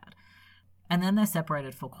it's bad. And then they're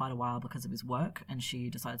separated for quite a while because of his work, and she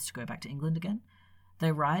decides to go back to England again.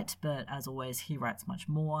 They write, but as always, he writes much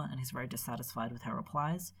more, and he's very dissatisfied with her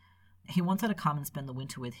replies. He wants her to come and spend the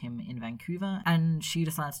winter with him in Vancouver, and she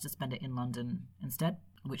decides to spend it in London instead,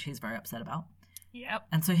 which he's very upset about. Yep.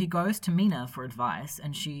 And so he goes to Mina for advice,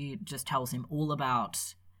 and she just tells him all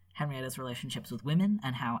about Henrietta's relationships with women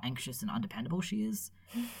and how anxious and undependable she is,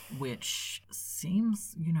 which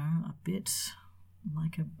seems, you know, a bit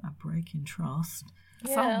like a break in trust.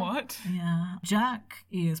 Yeah. Somewhat. Yeah. Jack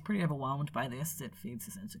is pretty overwhelmed by this. It feeds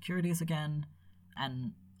his insecurities again,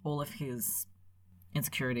 and all of his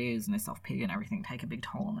insecurities and his self-pity and everything take a big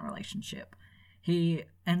toll on the relationship. He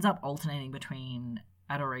ends up alternating between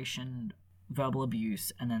adoration, verbal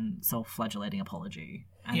abuse, and then self-flagellating apology,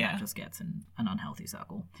 and Yeah. that just gets in an unhealthy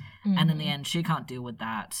circle. And in the end, she can't deal with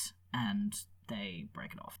that, and they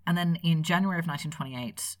break it off. And then in January of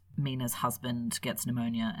 1928, Mina's husband gets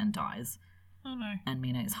pneumonia and dies. Oh no. And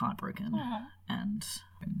Mina is heartbroken, Aw. and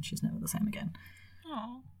she's never the same again.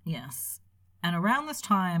 Oh. Yes. And around this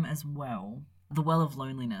time as well, The Well of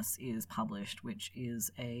Loneliness is published, which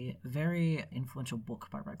is a very influential book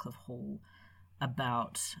by Radcliffe Hall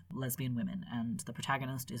about lesbian women. And the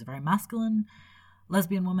protagonist is a very masculine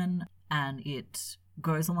lesbian woman, and it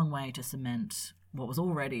goes a long way to cement what was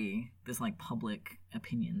already this like public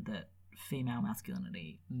opinion that female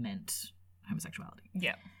masculinity meant homosexuality.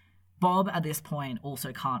 Yeah. Bob, at this point,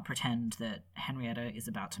 also can't pretend that Henrietta is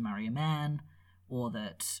about to marry a man or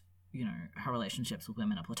that, you know, her relationships with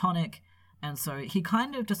women are platonic. And so he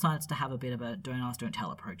kind of decides to have a bit of a don't ask, don't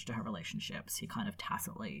tell approach to her relationships. He kind of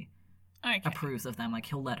tacitly Okay. approves of them. Like,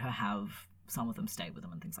 he'll let her have some of them, stay with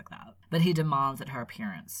them and things like that. But he demands that her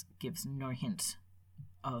appearance gives no hint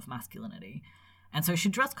of masculinity. And so she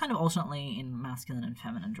dressed kind of alternately in masculine and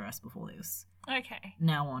feminine dress before this. Okay.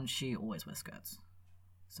 Now on, she always wears skirts.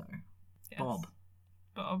 So... Yes.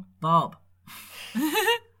 Bob.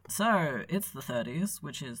 So, it's the 30s,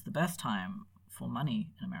 which is the best time for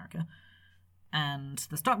money in America. And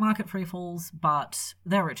the stock market free falls, but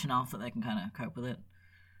they're rich enough that they can kind of cope with it.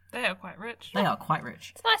 They are quite rich. They are quite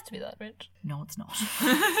rich. It's nice to be that rich. No, it's not.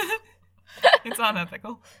 It's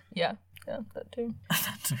unethical. Yeah, that too.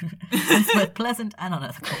 It's both pleasant and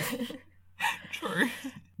unethical. True.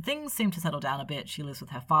 Things seem to settle down a bit. She lives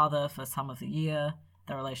with her father for some of the year.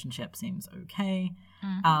 Their relationship seems okay.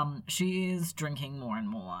 She is drinking more and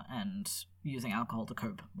more and using alcohol to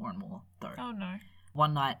cope more and more, though. Oh no.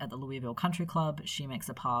 One night at the Louisville Country Club, she makes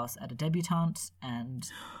a pass at a debutante, and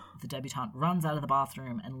the debutante runs out of the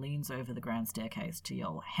bathroom and leans over the grand staircase to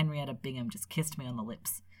yell, "Henrietta Bingham just kissed me on the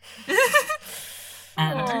lips."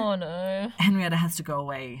 And Oh no. Henrietta has to go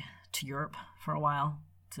away to Europe for a while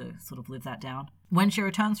to sort of live that down. When she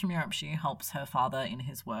returns from Europe, she helps her father in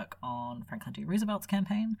his work on Franklin D. Roosevelt's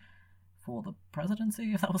campaign for the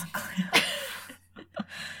presidency, if that wasn't clear.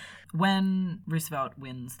 When Roosevelt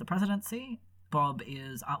wins the presidency, Bob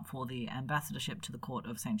is up for the ambassadorship to the court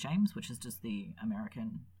of St. James, which is just the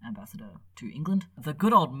American ambassador to England. The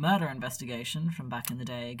good old murder investigation from back in the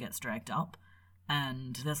day gets dragged up,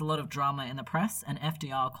 and there's a lot of drama in the press, and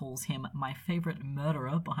FDR calls him my favourite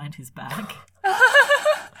murderer behind his back.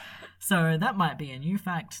 So that might be a new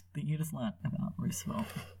fact that you just learnt about Roosevelt.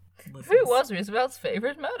 Who was Roosevelt's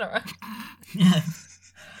favourite murderer?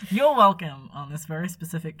 Yes. You're welcome on this very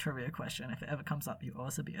specific trivia question. If it ever comes up, you owe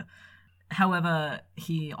us a beer. However,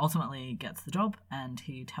 he ultimately gets the job, and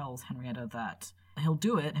he tells Henrietta that he'll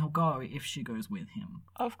do it, he'll go if she goes with him.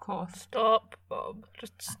 Of course. Stop, Bob.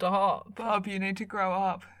 Just stop. Bob, you need to grow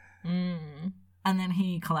up. And then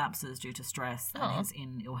he collapses due to stress and is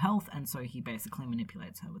in ill health, and so he basically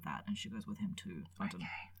manipulates her with that, and she goes with him to London.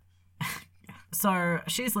 So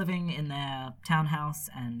she's living in their townhouse,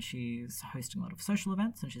 and she's hosting a lot of social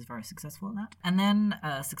events, and she's very successful at that. And then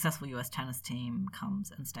a successful US tennis team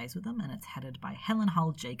comes and stays with them, and it's headed by Helen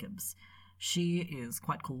Hull Jacobs. She is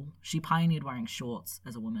quite cool. She pioneered wearing shorts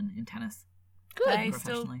as a woman in tennis. They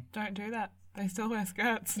still Professionally. don't do that. They still wear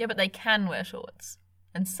skirts. Yeah, but they can wear shorts.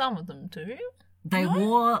 And some of them do. They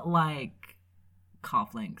wore, like,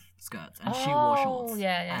 calf-length skirts, and she wore shorts.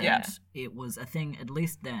 Yeah. And it was a thing, at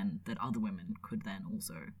least then, that other women could then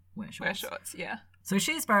also wear shorts. Wear shorts, yeah. So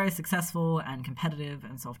she's very successful and competitive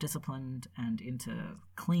and self-disciplined and into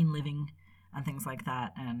clean living and things like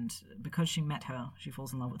that. And because she met her, she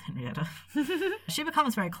falls in love with Henrietta. She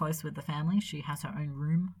becomes very close with the family. She has her own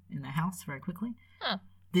room in their house very quickly. Huh.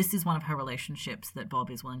 This is one of her relationships that Bob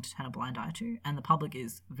is willing to turn a blind eye to, and the public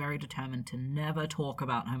is very determined to never talk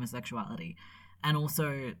about homosexuality. And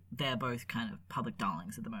also, they're both kind of public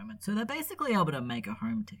darlings at the moment. So they're basically able to make a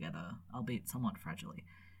home together, albeit somewhat fragilely.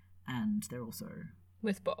 And they're also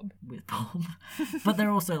With Bob. with Bob. But they're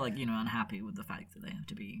also, like, you know, unhappy with the fact that they have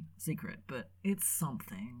to be secret. But it's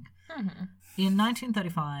something. In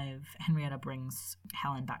 1935, Henrietta brings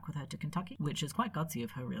Helen back with her to Kentucky, which is quite gutsy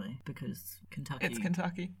of her, really, because Kentucky... It's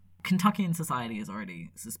Kentucky. Kentuckian society is already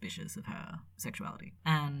suspicious of her sexuality.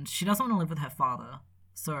 And she doesn't want to live with her father,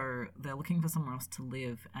 so they're looking for somewhere else to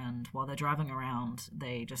live, and while they're driving around,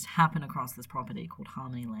 they just happen across this property called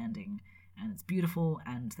Harmony Landing, and it's beautiful,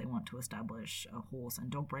 and they want to establish a horse and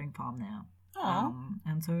dog breeding farm there.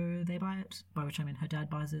 And so they buy it, by which I mean her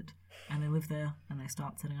dad buys it, and they live there, and they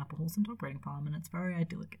start setting up a horse and dog breeding farm, and it's very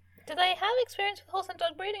idyllic. Did they have experience with horse and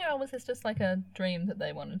dog breeding, or was this just like a dream that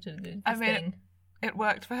they wanted to do? I mean, it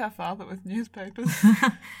worked for her father with newspapers.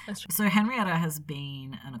 So Henrietta has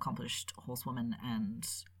been an accomplished horsewoman, and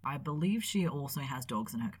I believe she also has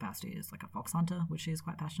dogs in her capacity as like a fox hunter, which she is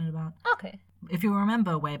quite passionate about. Okay. If you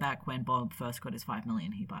remember way back when Bob first got his $5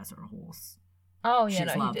 million, he buys her a horse. Oh, yeah, She's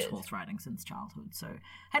no, he loved did. horse riding since childhood, so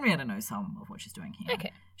Henrietta knows some of what she's doing here.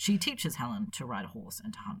 Okay. She teaches Helen to ride a horse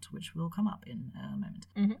and to hunt, which will come up in a moment.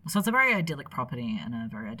 Mm-hmm. So it's a very idyllic property and a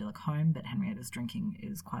very idyllic home, but Henrietta's drinking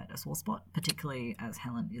is quite a sore spot, particularly as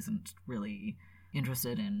Helen isn't really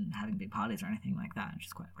interested in having big parties or anything like that.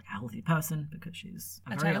 She's quite like a healthy person because she's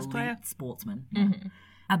a very tennis elite player. sportsman. Mm-hmm.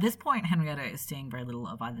 At this point, Henrietta is seeing very little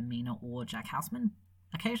of either Mina or Jack Houseman.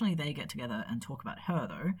 Occasionally they get together and talk about her,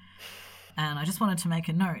 though. And I just wanted to make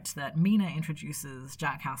a note that Mina introduces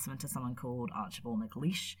Jack Houseman to someone called Archibald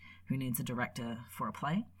MacLeish, who needs a director for a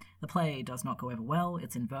play. The play does not go over well,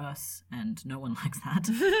 it's in verse, and no one likes that.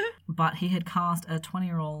 But he had cast a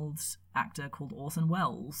 20-year-old actor called Orson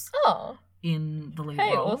Welles Oh. in the lead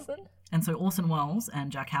Hey, role. Orson. And so Orson Welles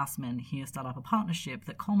and Jack Houseman here start up a partnership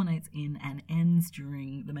that culminates in and ends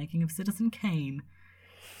during the making of Citizen Kane.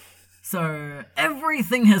 So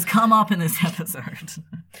everything has come up in this episode.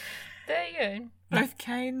 There you go. Both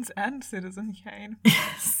Kane's and Citizen Kane.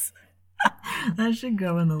 Yes. That should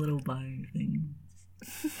go in the little bio thing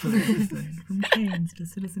for the episode. From Kane's to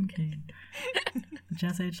Citizen Kane.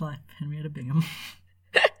 Jazz Age Life, Henrietta Bingham.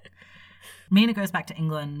 Mina goes back to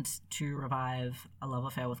England to revive a love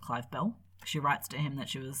affair with Clive Bell. She writes to him that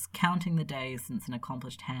she was counting the days since an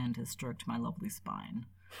accomplished hand has stroked my lovely spine.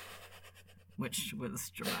 Which was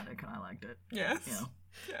dramatic, and I liked it. Yes. Yeah.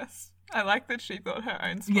 Yes. I like that she thought her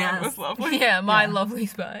own spine Yes. was lovely. Yeah, my lovely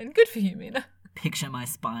spine. Good for you, Mina. Picture my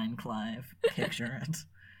spine, Clive. Picture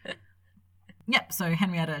it. Yep, so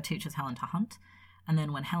Henrietta teaches Helen to hunt, and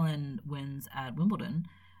then when Helen wins at Wimbledon,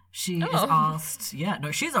 she is asked... Yeah,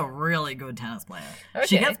 no, she's a really good tennis player. Okay.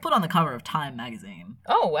 She gets put on the cover of Time magazine.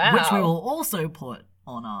 Oh, wow. Which we will also put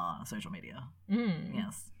on our social media. Mm.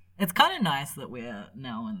 Yes. It's kind of nice that we're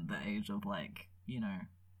now in the age of, like, you know...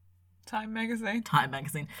 Time magazine. Time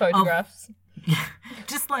magazine. Photographs. Yeah,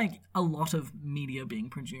 just like a lot of media being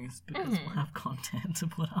produced because we'll have content to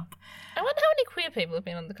put up. I wonder how many queer people have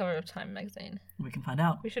been on the cover of Time magazine. We can find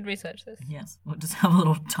out. We should research this. Yes, we'll just have a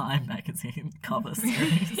little Time magazine cover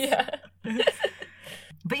series. Yeah.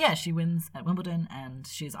 But yeah, she wins at Wimbledon and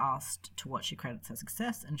she's asked to what she credits her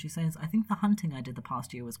success, and she says, I think the hunting I did the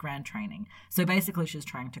past year was grand training. So basically she's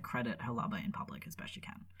trying to credit her lover in public as best she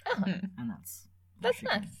can. Oh. And that's That's she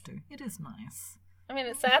can nice. do. It is nice. I mean,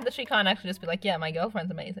 it's sad that she can't actually just be like, yeah, my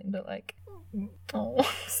girlfriend's amazing, but like, oh.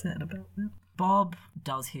 Sad about that. Bob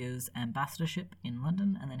does his ambassadorship in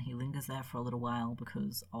London and then he lingers there for a little while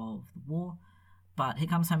because of the war. But he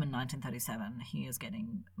comes home in 1937. He is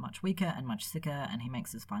getting much weaker and much sicker, and he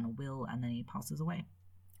makes his final will, and then he passes away.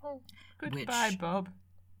 Oh. Goodbye, Bob.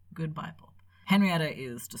 Goodbye, Bob. Henrietta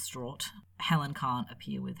is distraught. Helen can't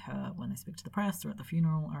appear with her when they speak to the press or at the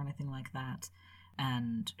funeral or anything like that,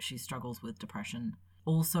 and she struggles with depression.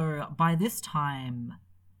 Also, by this time,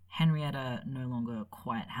 Henrietta no longer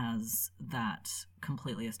quite has that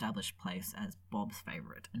completely established place as Bob's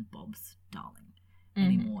favourite and Bob's darling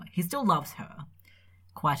anymore. He still loves her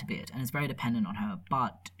quite a bit and is very dependent on her,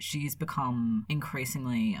 but she's become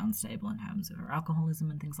increasingly unstable in terms of her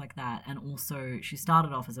alcoholism and things like that. And also, she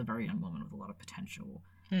started off as a very young woman with a lot of potential,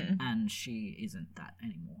 and she isn't that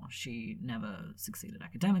anymore. She never succeeded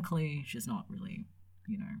academically. She's not really,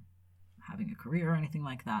 you know, having a career or anything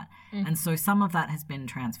like that. And so some of that has been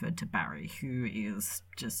transferred to Barry, who is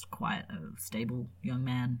just quite a stable young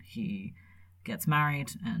man. He gets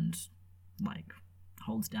married and, like,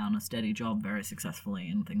 holds down a steady job very successfully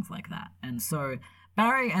and things like that. And so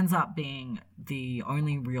Barry ends up being the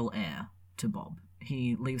only real heir to Bob.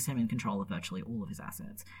 He leaves him in control of virtually all of his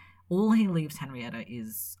assets. All he leaves Henrietta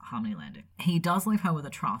is Harmony Landing. He does leave her with a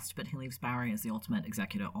trust, but he leaves Barry as the ultimate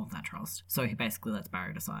executor of that trust. So he basically lets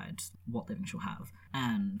Barry decide what living she'll have.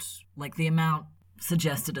 And, like, the amount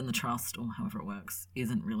suggested in the trust, or however it works,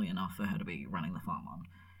 isn't really enough for her to be running the farm on.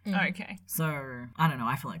 Okay. So, I don't know,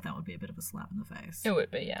 I feel like that would be a bit of a slap in the face. It would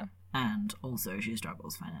be, yeah. And also she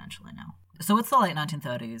struggles financially now. So it's the late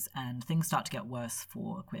 1930s and things start to get worse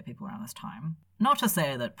for queer people around this time. Not to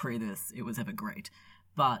say that pre this it was ever great,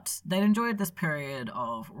 but they'd enjoyed this period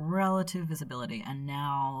of relative visibility, and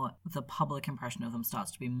now the public impression of them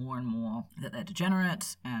starts to be more and more that they're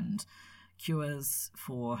degenerate, and cures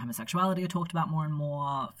for homosexuality are talked about more and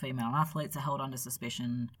more, female athletes are held under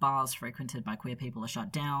suspicion, bars frequented by queer people are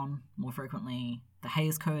shut down more frequently, the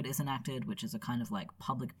Hays Code is enacted, which is a kind of like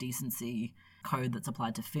public decency code that's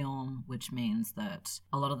applied to film, which means that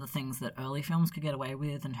a lot of the things that early films could get away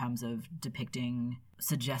with in terms of depicting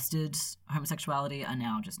suggested homosexuality are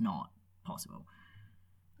now just not possible.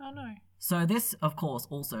 Oh no. So this, of course,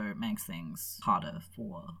 also makes things harder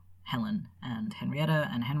for Helen and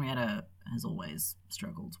Henrietta has always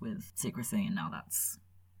struggled with secrecy, and now that's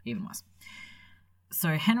even worse. So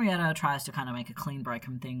Henrietta tries to kind of make a clean break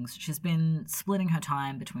from things. She's been splitting her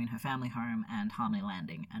time between her family home and Harmony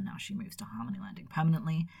Landing, and now she moves to Harmony Landing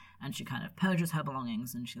permanently, and she kind of purges her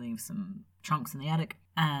belongings, and she leaves some trunks in the attic,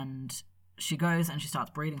 and she goes and she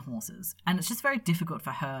starts breeding horses. And it's just very difficult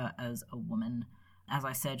for her as a woman. As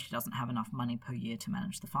I said, she doesn't have enough money per year to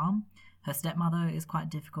manage the farm. Her stepmother is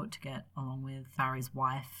quite difficult to get along with. Barry's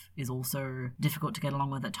wife is also difficult to get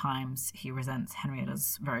along with at times. He resents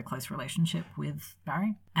Henrietta's very close relationship with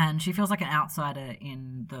Barry. And she feels like an outsider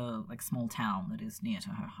in the small town that is near to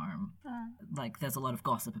her home. There's a lot of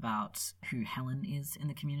gossip about who Helen is in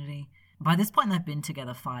the community. By this point, they've been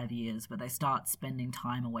together 5 years, but they start spending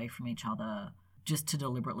time away from each other just to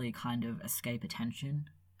deliberately kind of escape attention.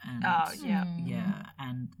 And, yeah,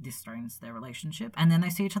 and this strains their relationship. And then they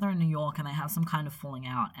see each other in New York and they have some kind of falling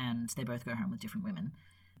out and they both go home with different women.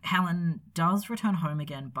 Helen does return home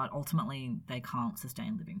again, but ultimately they can't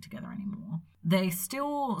sustain living together anymore. They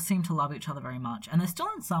still seem to love each other very much, and they're still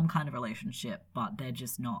in some kind of relationship, but they're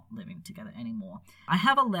just not living together anymore. I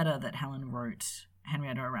have a letter that Helen wrote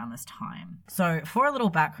Henrietta around this time. So for a little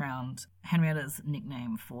background, Henrietta's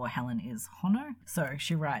nickname for Helen is Hono. So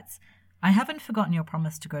she writes, I haven't forgotten your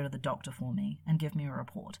promise to go to the doctor for me and give me a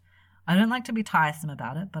report. I don't like to be tiresome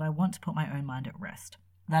about it, but I want to put my own mind at rest.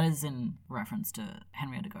 That is in reference to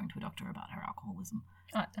Henrietta going to a doctor about her alcoholism.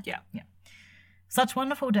 Yeah. Such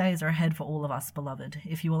wonderful days are ahead for all of us, beloved,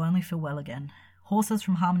 if you will only feel well again. Horses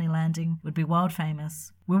from Harmony Landing would be world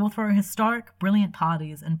famous. We will throw historic, brilliant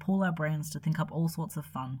parties and pool our brains to think up all sorts of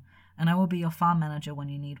fun, and I will be your farm manager when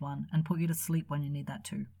you need one, and put you to sleep when you need that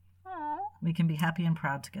too. Aww. We can be happy and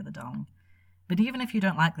proud together, darling. But even if you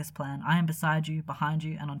don't like this plan, I am beside you, behind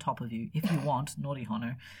you, and on top of you, if you want, naughty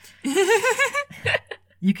Hono.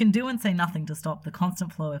 You can do and say nothing to stop the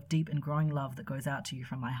constant flow of deep and growing love that goes out to you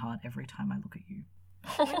from my heart every time I look at you.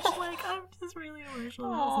 Which, like, I'm just really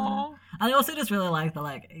emotional. Aww. I also just really like the,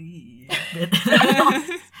 like, bit.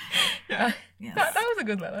 Yeah. Yes. That was a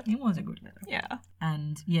good letter. It was a good letter. Yeah.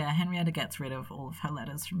 And, yeah, Henrietta gets rid of all of her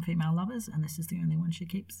letters from female lovers, and this is the only one she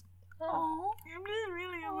keeps. Aww. I'm just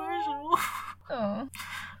really emotional. Oh.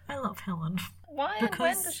 I love Helen. Why and when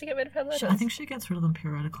Because does she get rid of her letters? I think she gets rid of them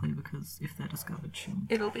periodically because if they're discovered, she'll...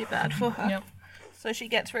 It'll be bad for her. Yep. So she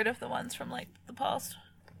gets rid of the ones from, like, the past.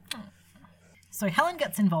 So Helen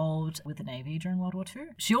gets involved with the Navy during World War II.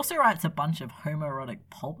 She also writes a bunch of homoerotic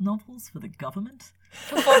pulp novels for the government.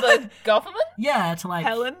 For the government? Yeah, to like...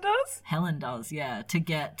 Helen does? Helen does, yeah. To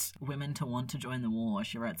get women to want to join the war,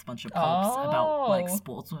 she writes a bunch of pulps about like Oh.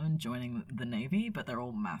 sportswomen joining the Navy, but they're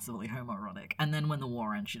all massively homoerotic. And then when the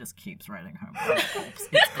war ends, she just keeps writing homoerotic pulps.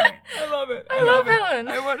 It's great. I love it. I love Helen.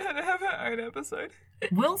 I want her to have her own episode.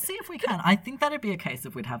 We'll see if we can. I think that'd be a case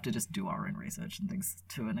if we'd have to just do our own research and things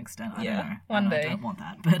to an extent. I Yeah, don't know. one And day. I don't want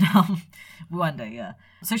that, but one day, yeah.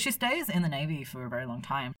 So she stays in the Navy for a very long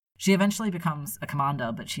time. She eventually becomes a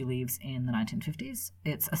commander, but she leaves in the 1950s.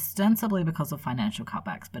 It's ostensibly because of financial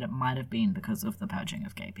cutbacks, but it might have been because of the purging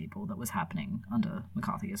of gay people that was happening under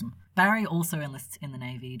McCarthyism. Barry also enlists in the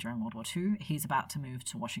Navy during World War II. He's about to move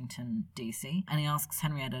to Washington, D.C., and he asks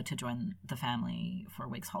Henrietta to join the family for a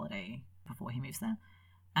week's holiday before he moves there.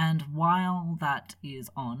 And while that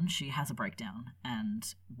is on, she has a breakdown, and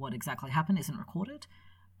what exactly happened isn't recorded,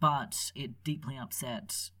 but it deeply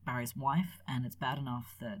upset Barry's wife, and it's bad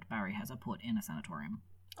enough that Barry has her put in a sanatorium.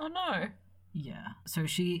 Oh no. Yeah. So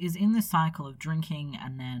she is in this cycle of drinking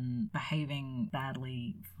and then behaving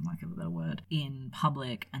badly, for lack of a better word, in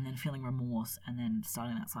public, and then feeling remorse, and then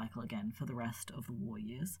starting that cycle again for the rest of the war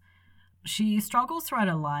years. She struggles throughout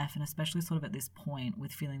her life, and especially sort of at this point,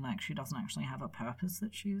 with feeling like she doesn't actually have a purpose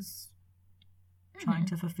that she's trying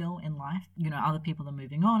to fulfill in life. You know, other people are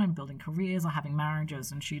moving on and building careers or having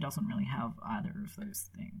marriages, and she doesn't really have either of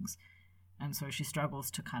those things. And so she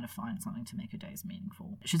struggles to kind of find something to make her days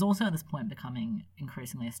meaningful. She's also at this point becoming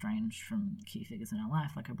increasingly estranged from key figures in her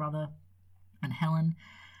life, like her brother and Helen.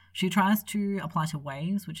 She tries to apply to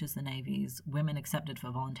WAVES, which is the Navy's Women Accepted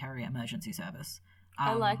for Voluntary Emergency Service.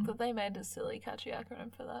 I like that they made a silly, catchy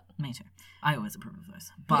acronym for that. Me too. I always approve of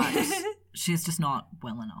those. But she's just not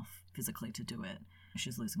well enough physically to do it.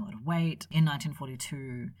 She's losing a lot of weight. In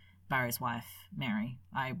 1942, Barry's wife, Mary,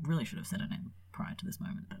 I really should have said her name prior to this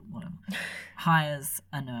moment, but whatever, hires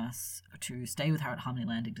a nurse to stay with her at Harmony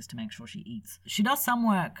Landing just to make sure she eats. She does some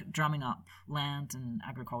work drumming up land and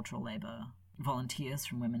agricultural labour volunteers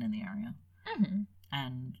from women in the area. Mm-hmm.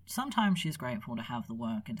 And sometimes she's grateful to have the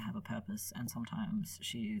work and to have a purpose, and sometimes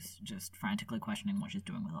she's just frantically questioning what she's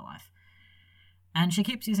doing with her life. And she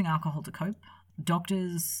keeps using alcohol to cope.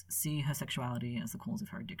 Doctors see her sexuality as the cause of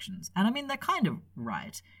her addictions. And I mean, they're kind of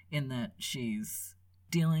right in that she's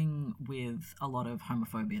dealing with a lot of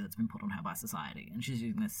homophobia that's been put on her by society, and she's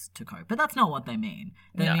using this to cope. But that's not what they mean.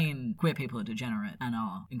 They No. mean queer people are degenerate and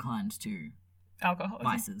are inclined to Alcoholism.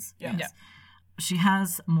 vices. Yeah. Yes. Yeah. She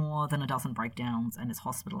has more than a dozen breakdowns and is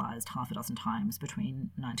hospitalised half a dozen times between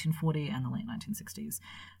 1940 and the late 1960s.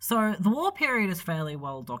 So the war period is fairly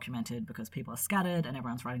well documented because people are scattered and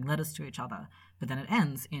everyone's writing letters to each other. But then it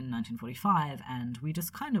ends in 1945 and we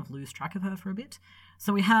just kind of lose track of her for a bit.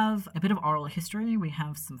 So we have a bit of oral history, we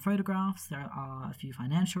have some photographs, there are a few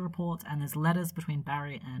financial reports, and there's letters between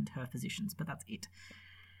Barry and her physicians, but that's it.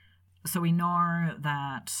 So we know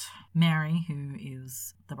that Mary, who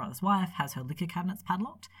is the brother's wife, has her liquor cabinets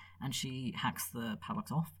padlocked, and she hacks the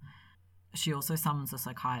padlocks off. She also summons a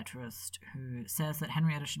psychiatrist who says that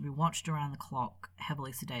Henrietta should be watched around the clock,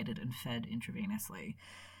 heavily sedated and fed intravenously.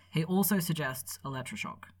 He also suggests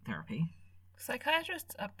electroshock therapy.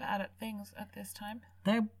 Psychiatrists are bad at things at this time.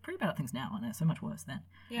 They're pretty bad at things now, and they're so much worse then.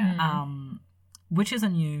 Yeah. Which is a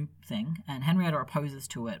new thing, and Henrietta opposes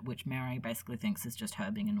to it, which Mary basically thinks is just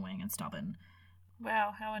her being annoying and stubborn.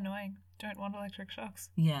 Wow, how annoying. Don't want electric shocks.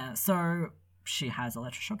 Yeah, so she has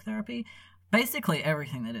electroshock therapy. Basically,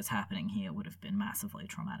 everything that is happening here would have been massively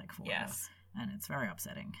traumatic for Yes. her, and it's very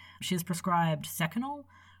upsetting. She is prescribed Seconal,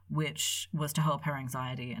 which was to help her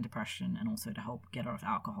anxiety and depression and also to help get her off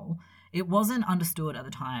alcohol. It wasn't understood at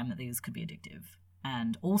the time that these could be addictive.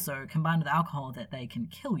 and also combined with alcohol that they can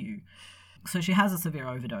kill you. So she has a severe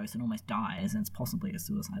overdose and almost dies, and it's possibly a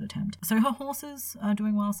suicide attempt. So her horses are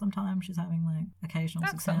doing well sometimes. She's having like occasional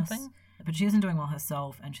That's success. something. But she isn't doing well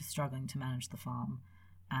herself, and she's struggling to manage the farm.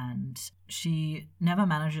 And she never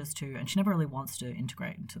manages to, and she never really wants to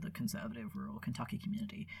integrate into the conservative rural Kentucky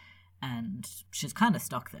community. And she's kind of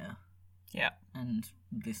stuck there. Yeah. And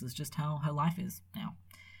this is just how her life is now.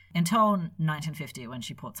 Until 1950, when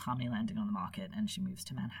she puts Harmony Landing on the market and she moves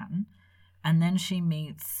to Manhattan. And then she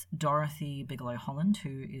meets Dorothy Bigelow Holland,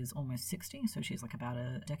 who is almost 60, so she's like about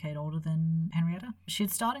a decade older than Henrietta. She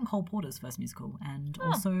had starred in Cole Porter's first musical and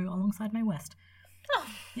also alongside Mae West. Oh.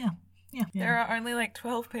 Yeah. There are only like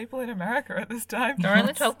 12 people in America at this time. There are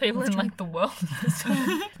only 12 people in like the world.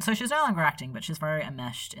 So she's no longer acting, but she's very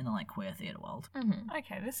enmeshed in the like queer theatre world.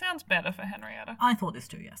 Okay, this sounds better for Henrietta. I thought this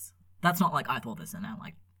too, yes. That's not like I thought this and now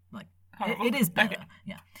like Horrible. it is better. Okay.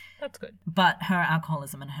 Yeah. That's good. But her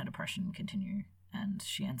alcoholism and her depression continue, and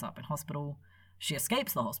she ends up in hospital. She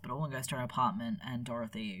escapes the hospital and goes to her apartment, and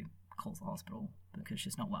Dorothy calls the hospital because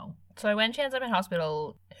she's not well. So when she ends up in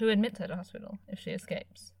hospital, who admits her to hospital if she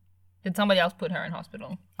escapes? Did somebody else put her in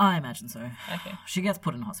hospital? I imagine so. Okay. She gets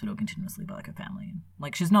put in hospital continuously by like her family.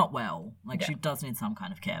 Like she's not well. Like Yeah. she does need some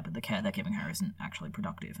kind of care, but the care they're giving her isn't actually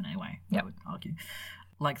productive in any way. Yep. I would argue.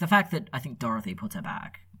 Like the fact that I think Dorothy puts her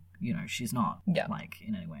back, she's not Yeah. like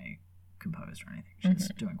in any way composed or anything. She's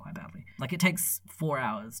doing quite badly. Like it takes 4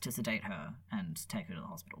 hours to sedate her and take her to the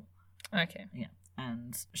hospital. Okay. Yeah.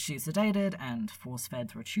 And she's sedated and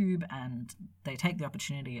force-fed through a tube, and they take the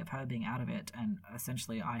opportunity of her being out of it and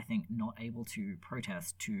essentially, I think, not able to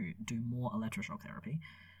protest to do more electroshock therapy.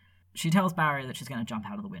 She tells Barry that she's going to jump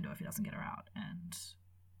out of the window if he doesn't get her out, and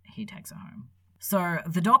he takes her home. So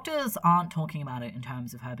the doctors aren't talking about it in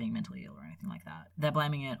terms of her being mentally ill or anything like that. They're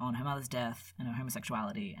blaming it on her mother's death and her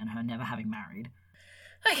homosexuality and her never having married.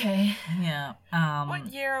 Okay. Yeah.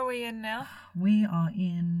 What year are we in now? We are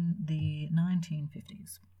in the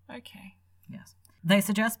 1950s. Okay. Yes. They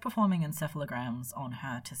suggest performing encephalograms on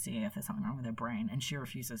her to see if there's something wrong with her brain, and she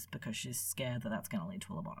refuses because she's scared that that's going to lead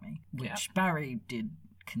to a lobotomy, which Yeah. Barry did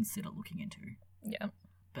consider looking into. Yeah.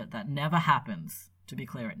 But that never happens. To be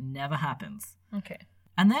clear, it never happens. Okay.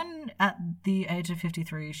 And then at the age of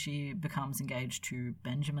 53, she becomes engaged to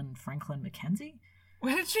Benjamin Franklin Mackenzie.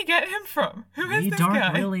 Where did she get him from? Who is We this don't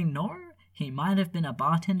guy? really know. He might have been a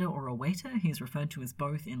bartender or a waiter. He's referred to as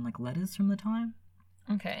both in like letters from the time.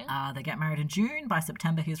 Okay. They get married in June. By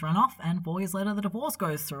September, he's run off, and 4 years later, the divorce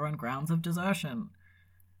goes through on grounds of desertion.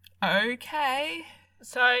 Okay.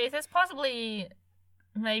 So is this possibly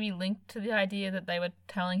maybe linked to the idea that they were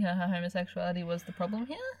telling her homosexuality was the problem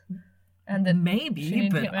here? And that she Maybe,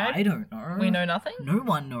 didn't but get married? I don't know. we know nothing? No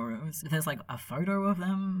one knows. There's like a photo of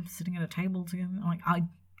them sitting at a table together. I'm like, I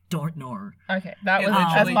don't know. Okay. That It was as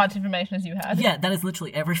literally- much information as you had? Yeah, that is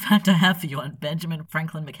literally every fact I have for you on Benjamin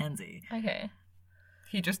Franklin Mackenzie. Okay.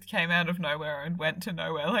 He just came out of nowhere and went to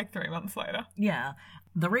nowhere like 3 months later. Yeah.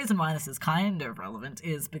 The reason why this is kind of relevant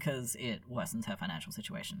is because it worsens her financial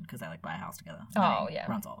situation because they like buy a house together. Oh, And he yeah.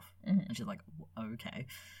 runs off. Mhm. And she's like, okay.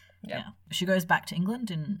 Yep. Yeah. She goes back to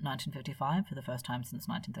England in 1955 for the first time since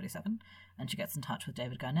 1937, and she gets in touch with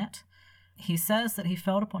David Garnett. He says that he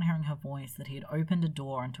felt upon hearing her voice that he had opened a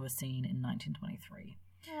door into a scene in 1923.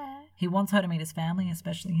 He wants her to meet his family,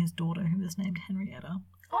 especially his daughter, who is named Henrietta.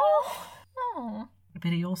 Oh.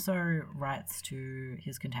 But he also writes to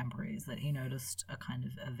his contemporaries that he noticed a kind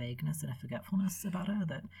of a vagueness and a forgetfulness about her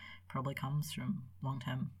that probably comes from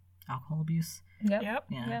long-term alcohol abuse. Yep. Yep.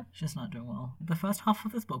 Yeah, she's not doing well. The first half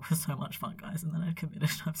of this book was so much fun, guys, and then I committed.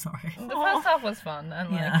 I'm sorry. The first half was fun and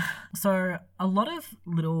like Yeah. So a lot of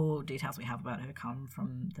little details we have about her come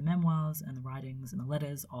from the memoirs and the writings and the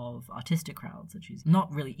letters of artistic crowds that she's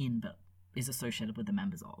not really in, but is associated with the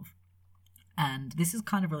members of. And this is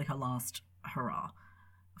kind of really her last hurrah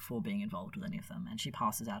for being involved with any of them, and she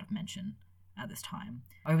passes out of mention at this time.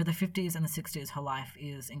 Over the 50s and the 60s, her life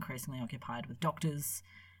is increasingly occupied with doctors,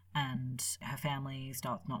 and her family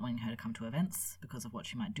starts not wanting her to come to events because of what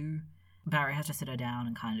she might do. Barry has to sit her down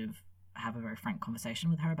and kind of have a very frank conversation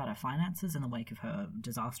with her about her finances in the wake of her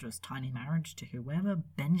disastrous tiny marriage to whoever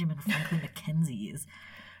Benjamin Franklin Mackenzie is,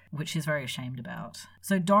 which she's very ashamed about.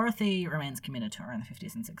 So Dorothy remains committed to her in the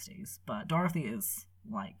 50s and 60s, but Dorothy is,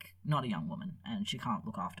 like, not a young woman, and she can't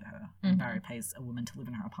look after her. And Barry pays a woman to live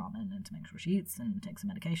in her apartment and to make sure she eats and takes her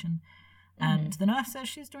medication. And the nurse says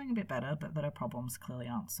she's doing a bit better, but that her problems clearly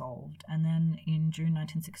aren't solved. And then in June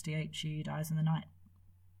 1968, she dies in the night.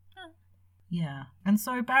 Yeah. And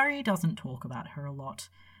so Barry doesn't talk about her a lot.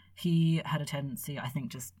 He had a tendency, I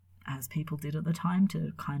think, just as people did at the time,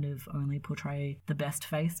 to kind of only portray the best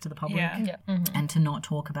face to the public Yeah. and to not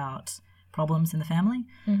talk about problems in the family.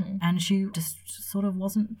 And she just sort of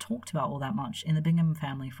wasn't talked about all that much in the Bingham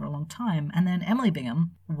family for a long time. And then Emily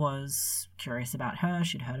Bingham was curious about her.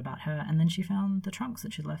 She'd heard about her, and then she found the trunks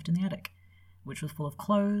that she'd left in the attic, which was full of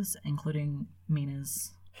clothes, including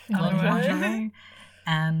Mina's lingerie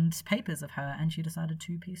and papers of her, and she decided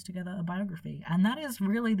to piece together a biography. And that is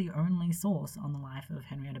really the only source on the life of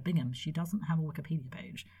Henrietta Bingham. She doesn't have a Wikipedia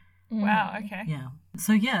page. Wow, okay. Yeah.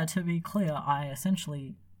 So yeah, to be clear, I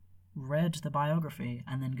essentially read the biography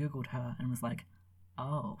and then Googled her and was like,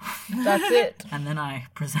 oh. That's it. And then I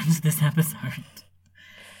presented this episode.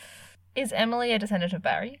 Is Emily a descendant of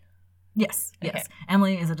Barry? Yes. Okay.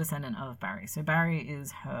 Emily is a descendant of Barry. So Barry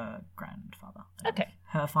is her grandfather. Okay.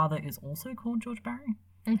 Her father is also called George Barry.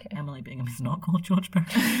 Okay. Emily Bingham is not called George Barry.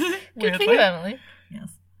 Good for you, Emily.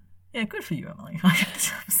 Yes. Yeah, good for you, Emily. I'm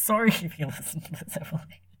sorry if you listen to this,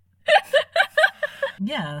 Emily.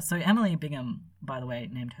 Yeah, so Emily Bingham, by the way,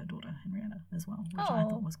 named her daughter Henrietta as well, which I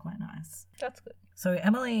thought was quite nice. That's good. So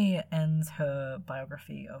Emily ends her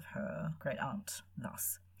biography of her great aunt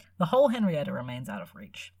thus. The whole Henrietta remains out of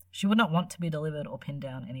reach. She would not want to be delivered or pinned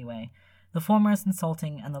down anyway. The former is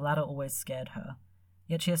insulting, and the latter always scared her.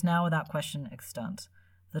 Yet she is now without question extant.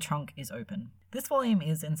 The trunk is open. This volume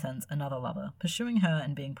is, in sense, another lover, pursuing her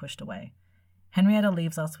and being pushed away. Henrietta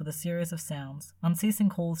leaves us with a series of sounds, unceasing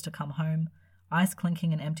calls to come home, ice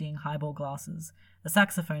clinking and emptying highball glasses, a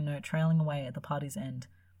saxophone note trailing away at the party's end.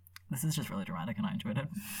 This is just really dramatic and I enjoyed it.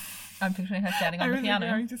 I'm picturing her standing on the piano.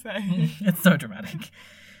 going to say. It's so dramatic.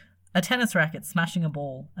 A tennis racket smashing a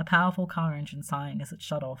ball, a powerful car engine sighing as it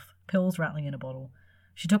shut off, pills rattling in a bottle.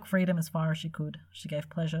 She took freedom as far as she could. She gave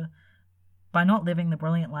pleasure by not living the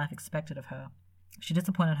brilliant life expected of her. She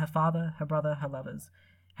disappointed her father, her brother, her lovers.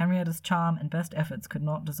 Henrietta's charm and best efforts could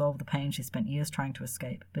not dissolve the pain she spent years trying to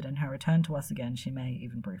escape, but in her return to us again, she may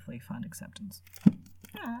even briefly find acceptance.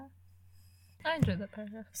 I enjoyed that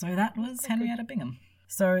paragraph. So that was Henrietta Bingham.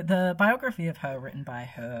 So the biography of her, written by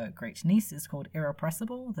her great niece, is called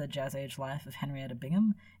Irrepressible, The Jazz Age Life of Henrietta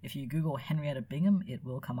Bingham. If you Google Henrietta Bingham, it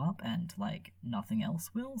will come up, and, like, nothing else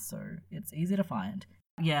will, so it's easy to find.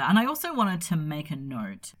 Yeah, and I also wanted to make a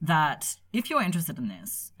note that if you're interested in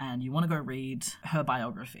this and you want to go read her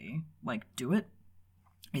biography, like, do it.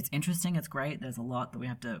 It's interesting, it's great, there's a lot that we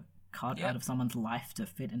have to cut out of someone's life to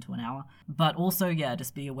fit into an hour. But also, yeah,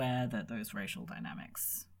 just be aware that those racial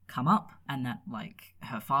dynamics come up and that, like,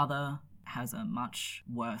 her father has a much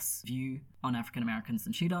worse view on African Americans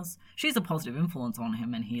than she does. She's a positive influence on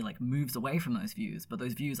him and he, like, moves away from those views, but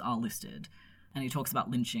those views are listed. And he talks about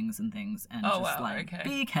lynchings and things, and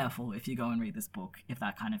be careful if you go and read this book if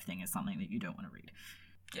that kind of thing is something that you don't want to read.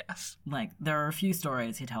 Yes. Like, there are a few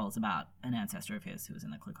stories he tells about an ancestor of his who was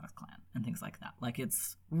in the Ku Klux Klan and things like that. Like,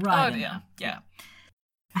 it's right in there. Yeah.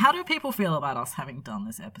 How do people feel about us having done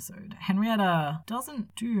this episode? Henrietta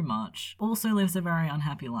doesn't do much, also lives a very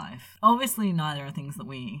unhappy life. Obviously, neither are things that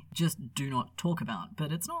we just do not talk about,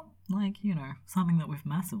 but it's not, like, you know, something that we've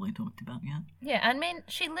massively talked about yet. Yeah, I mean,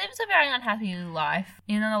 she lives a very unhappy life,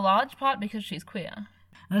 in a large part because she's queer.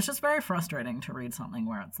 And it's just very frustrating to read something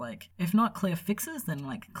where it's like, if not clear fixes, then,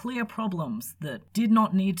 like, clear problems that did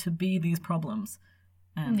not need to be these problems.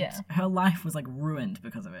 And her life was, like, ruined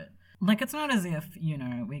because of it. Like, it's not as if, you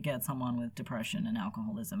know, we get someone with depression and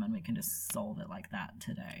alcoholism and we can just solve it like that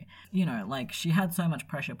today. You know, like, she had so much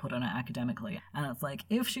pressure put on her academically. And it's like,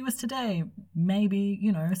 if she was today, maybe,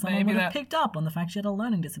 you know, someone would have picked up on the fact she had a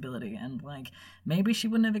learning disability. And, like, maybe she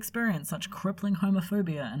wouldn't have experienced such crippling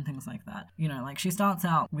homophobia and things like that. You know, like, she starts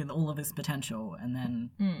out with all of this potential. And then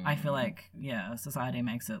I feel like, society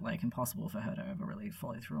makes it, like, impossible for her to ever really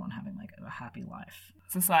follow through on having, like, a happy life.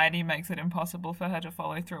 Society makes it impossible for her to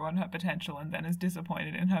follow through on her potential and then is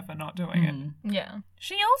disappointed in her for not doing it. Yeah.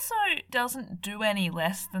 She also doesn't do any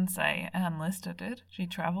less than, say, Anne Lister did. She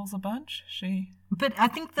travels a bunch. But I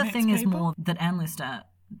think the thing is people. more that Anne Lister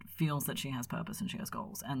feels that she has purpose and she has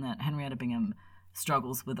goals, and that Henrietta Bingham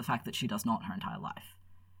struggles with the fact that she does not her entire life.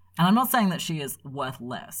 And I'm not saying that she is worth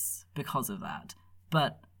less because of that,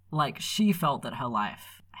 but, like, she felt that her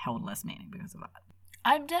life held less meaning because of that.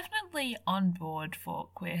 I'm definitely on board for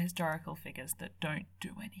queer historical figures that don't do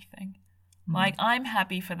anything. Like, I'm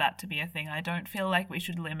happy for that to be a thing. I don't feel like we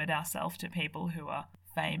should limit ourselves to people who are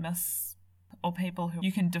famous or people who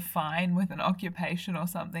you can define with an occupation or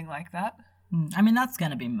something like that. I mean, that's going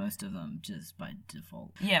to be most of them just by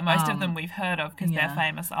default. Yeah, most of them we've heard of because they're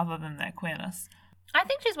famous other than their queerness. I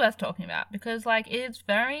think she's worth talking about because, like, it's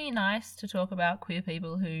very nice to talk about queer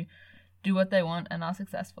people who do what they want and are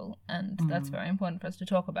successful, and that's very important for us to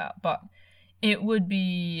talk about. But it would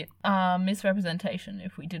be a misrepresentation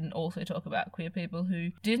if we didn't also talk about queer people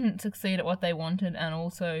who didn't succeed at what they wanted and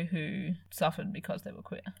also who suffered because they were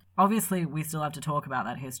queer. Obviously, we still have to talk about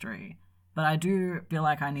that history, but I do feel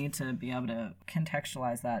like I need to be able to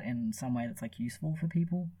contextualize that in some way that's, like, useful for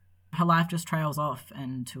people. Her life just trails off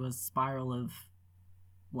into a spiral of,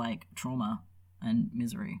 like, trauma and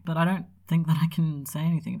misery. But I don't think that I can say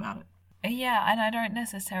anything about it. Yeah, and I don't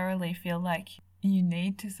necessarily feel like you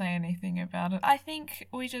need to say anything about it. I think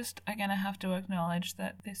we just are going to have to acknowledge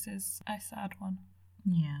that this is a sad one.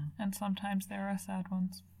 Yeah. And sometimes there are sad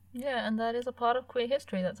ones. Yeah, and that is a part of queer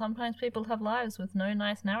history, that sometimes people have lives with no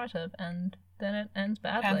nice narrative and then it ends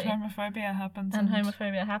badly. And homophobia happens. And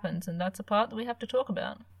homophobia happens, and that's a part that we have to talk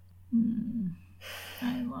about.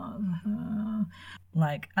 I love her.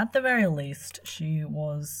 Like, at the very least, she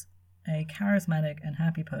was a charismatic and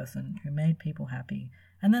happy person who made people happy.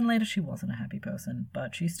 And then later she wasn't a happy person,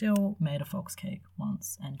 but she still made a fox cake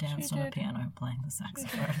once and danced on a piano playing the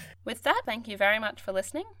saxophone. With that, thank you very much for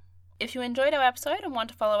listening. If you enjoyed our episode and want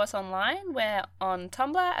to follow us online, we're on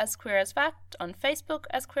Tumblr as Queer as Fact, on Facebook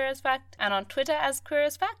as Queer as Fact, and on Twitter as Queer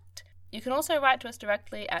as Fact. You can also write to us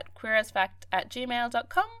directly at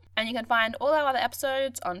queerasfact@gmail.com, and you can find all our other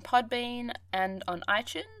episodes on Podbean and on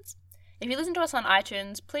iTunes. If you listen to us on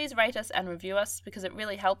iTunes, please rate us and review us because it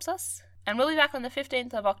really helps us. And we'll be back on the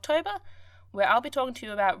 15th of October, where I'll be talking to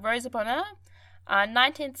you about Rosa Bonheur, a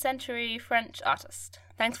 19th century French artist.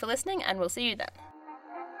 Thanks for listening, and we'll see you then.